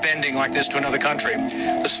allows for spending like this to another country.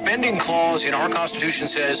 The spending clause in our Constitution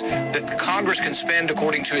says that the Congress can spend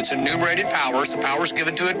according to its enumerated powers, the powers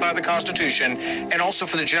given to it by the Constitution, and also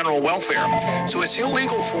for the general welfare. So it's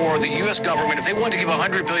illegal for the U.S. government, if they want to give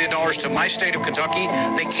 $100 billion to my state of Kentucky,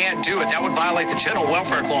 they can't do it. That would violate the general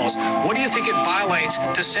welfare clause. What do you think it violates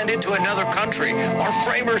to send it to another country? Our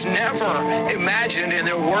framers never imagined in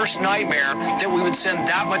their worst nightmare that we would send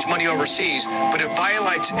that much money overseas, but it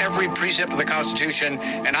violates every precept of the Constitution,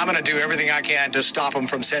 and I'm going to do everything I can to stop them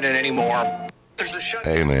from sending any more. There's a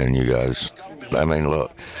shutdown. Amen, you guys. I mean,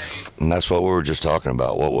 look, and that's what we were just talking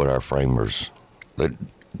about. What would our framers?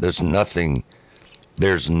 There's nothing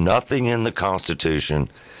in the Constitution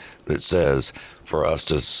that says for us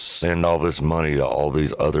to send all this money to all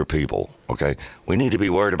these other people, okay? We need to be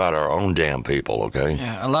worried about our own damn people, okay?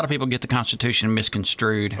 Yeah, a lot of people get the Constitution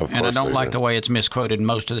misconstrued, and I don't like the way it's misquoted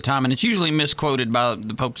most of the time, and it's usually misquoted by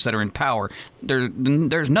the folks that are in power.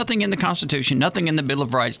 There's nothing in the Constitution, nothing in the Bill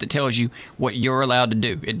of Rights that tells you what you're allowed to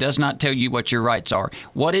do. It does not tell you what your rights are.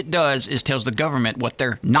 What it does is tells the government what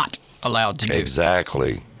they're not allowed to do.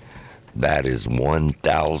 Exactly. That is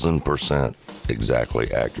 1,000%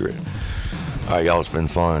 exactly accurate. All right, y'all, it's been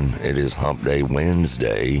fun. It is Hump Day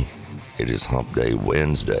Wednesday. I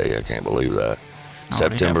can't believe that.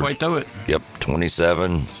 September. Halfway through it. Yep,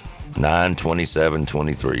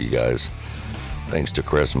 9/27/23, you guys. Thanks to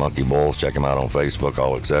Chris Monkey Bowles. Check him out on Facebook,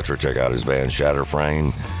 all etc. Check out his band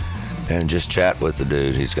Shatterframe. And just chat with the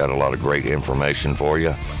dude. He's got a lot of great information for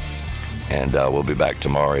you. And we'll be back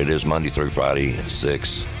tomorrow. It is Monday through Friday,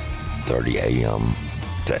 6:30 a.m.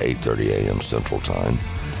 to 8:30 a.m. Central Time.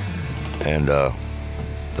 And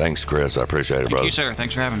thanks, Chris. I appreciate it, brother. Thank you, sir.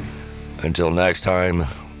 Thanks for having me. Until next time,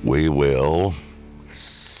 we will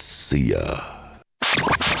see ya.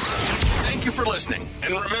 Thank you for listening.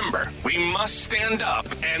 And remember, we must stand up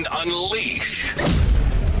and unleash.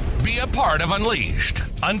 Be a part of Unleashed.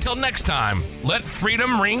 Until next time, let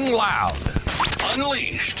freedom ring loud.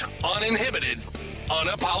 Unleashed, uninhibited,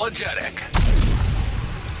 unapologetic.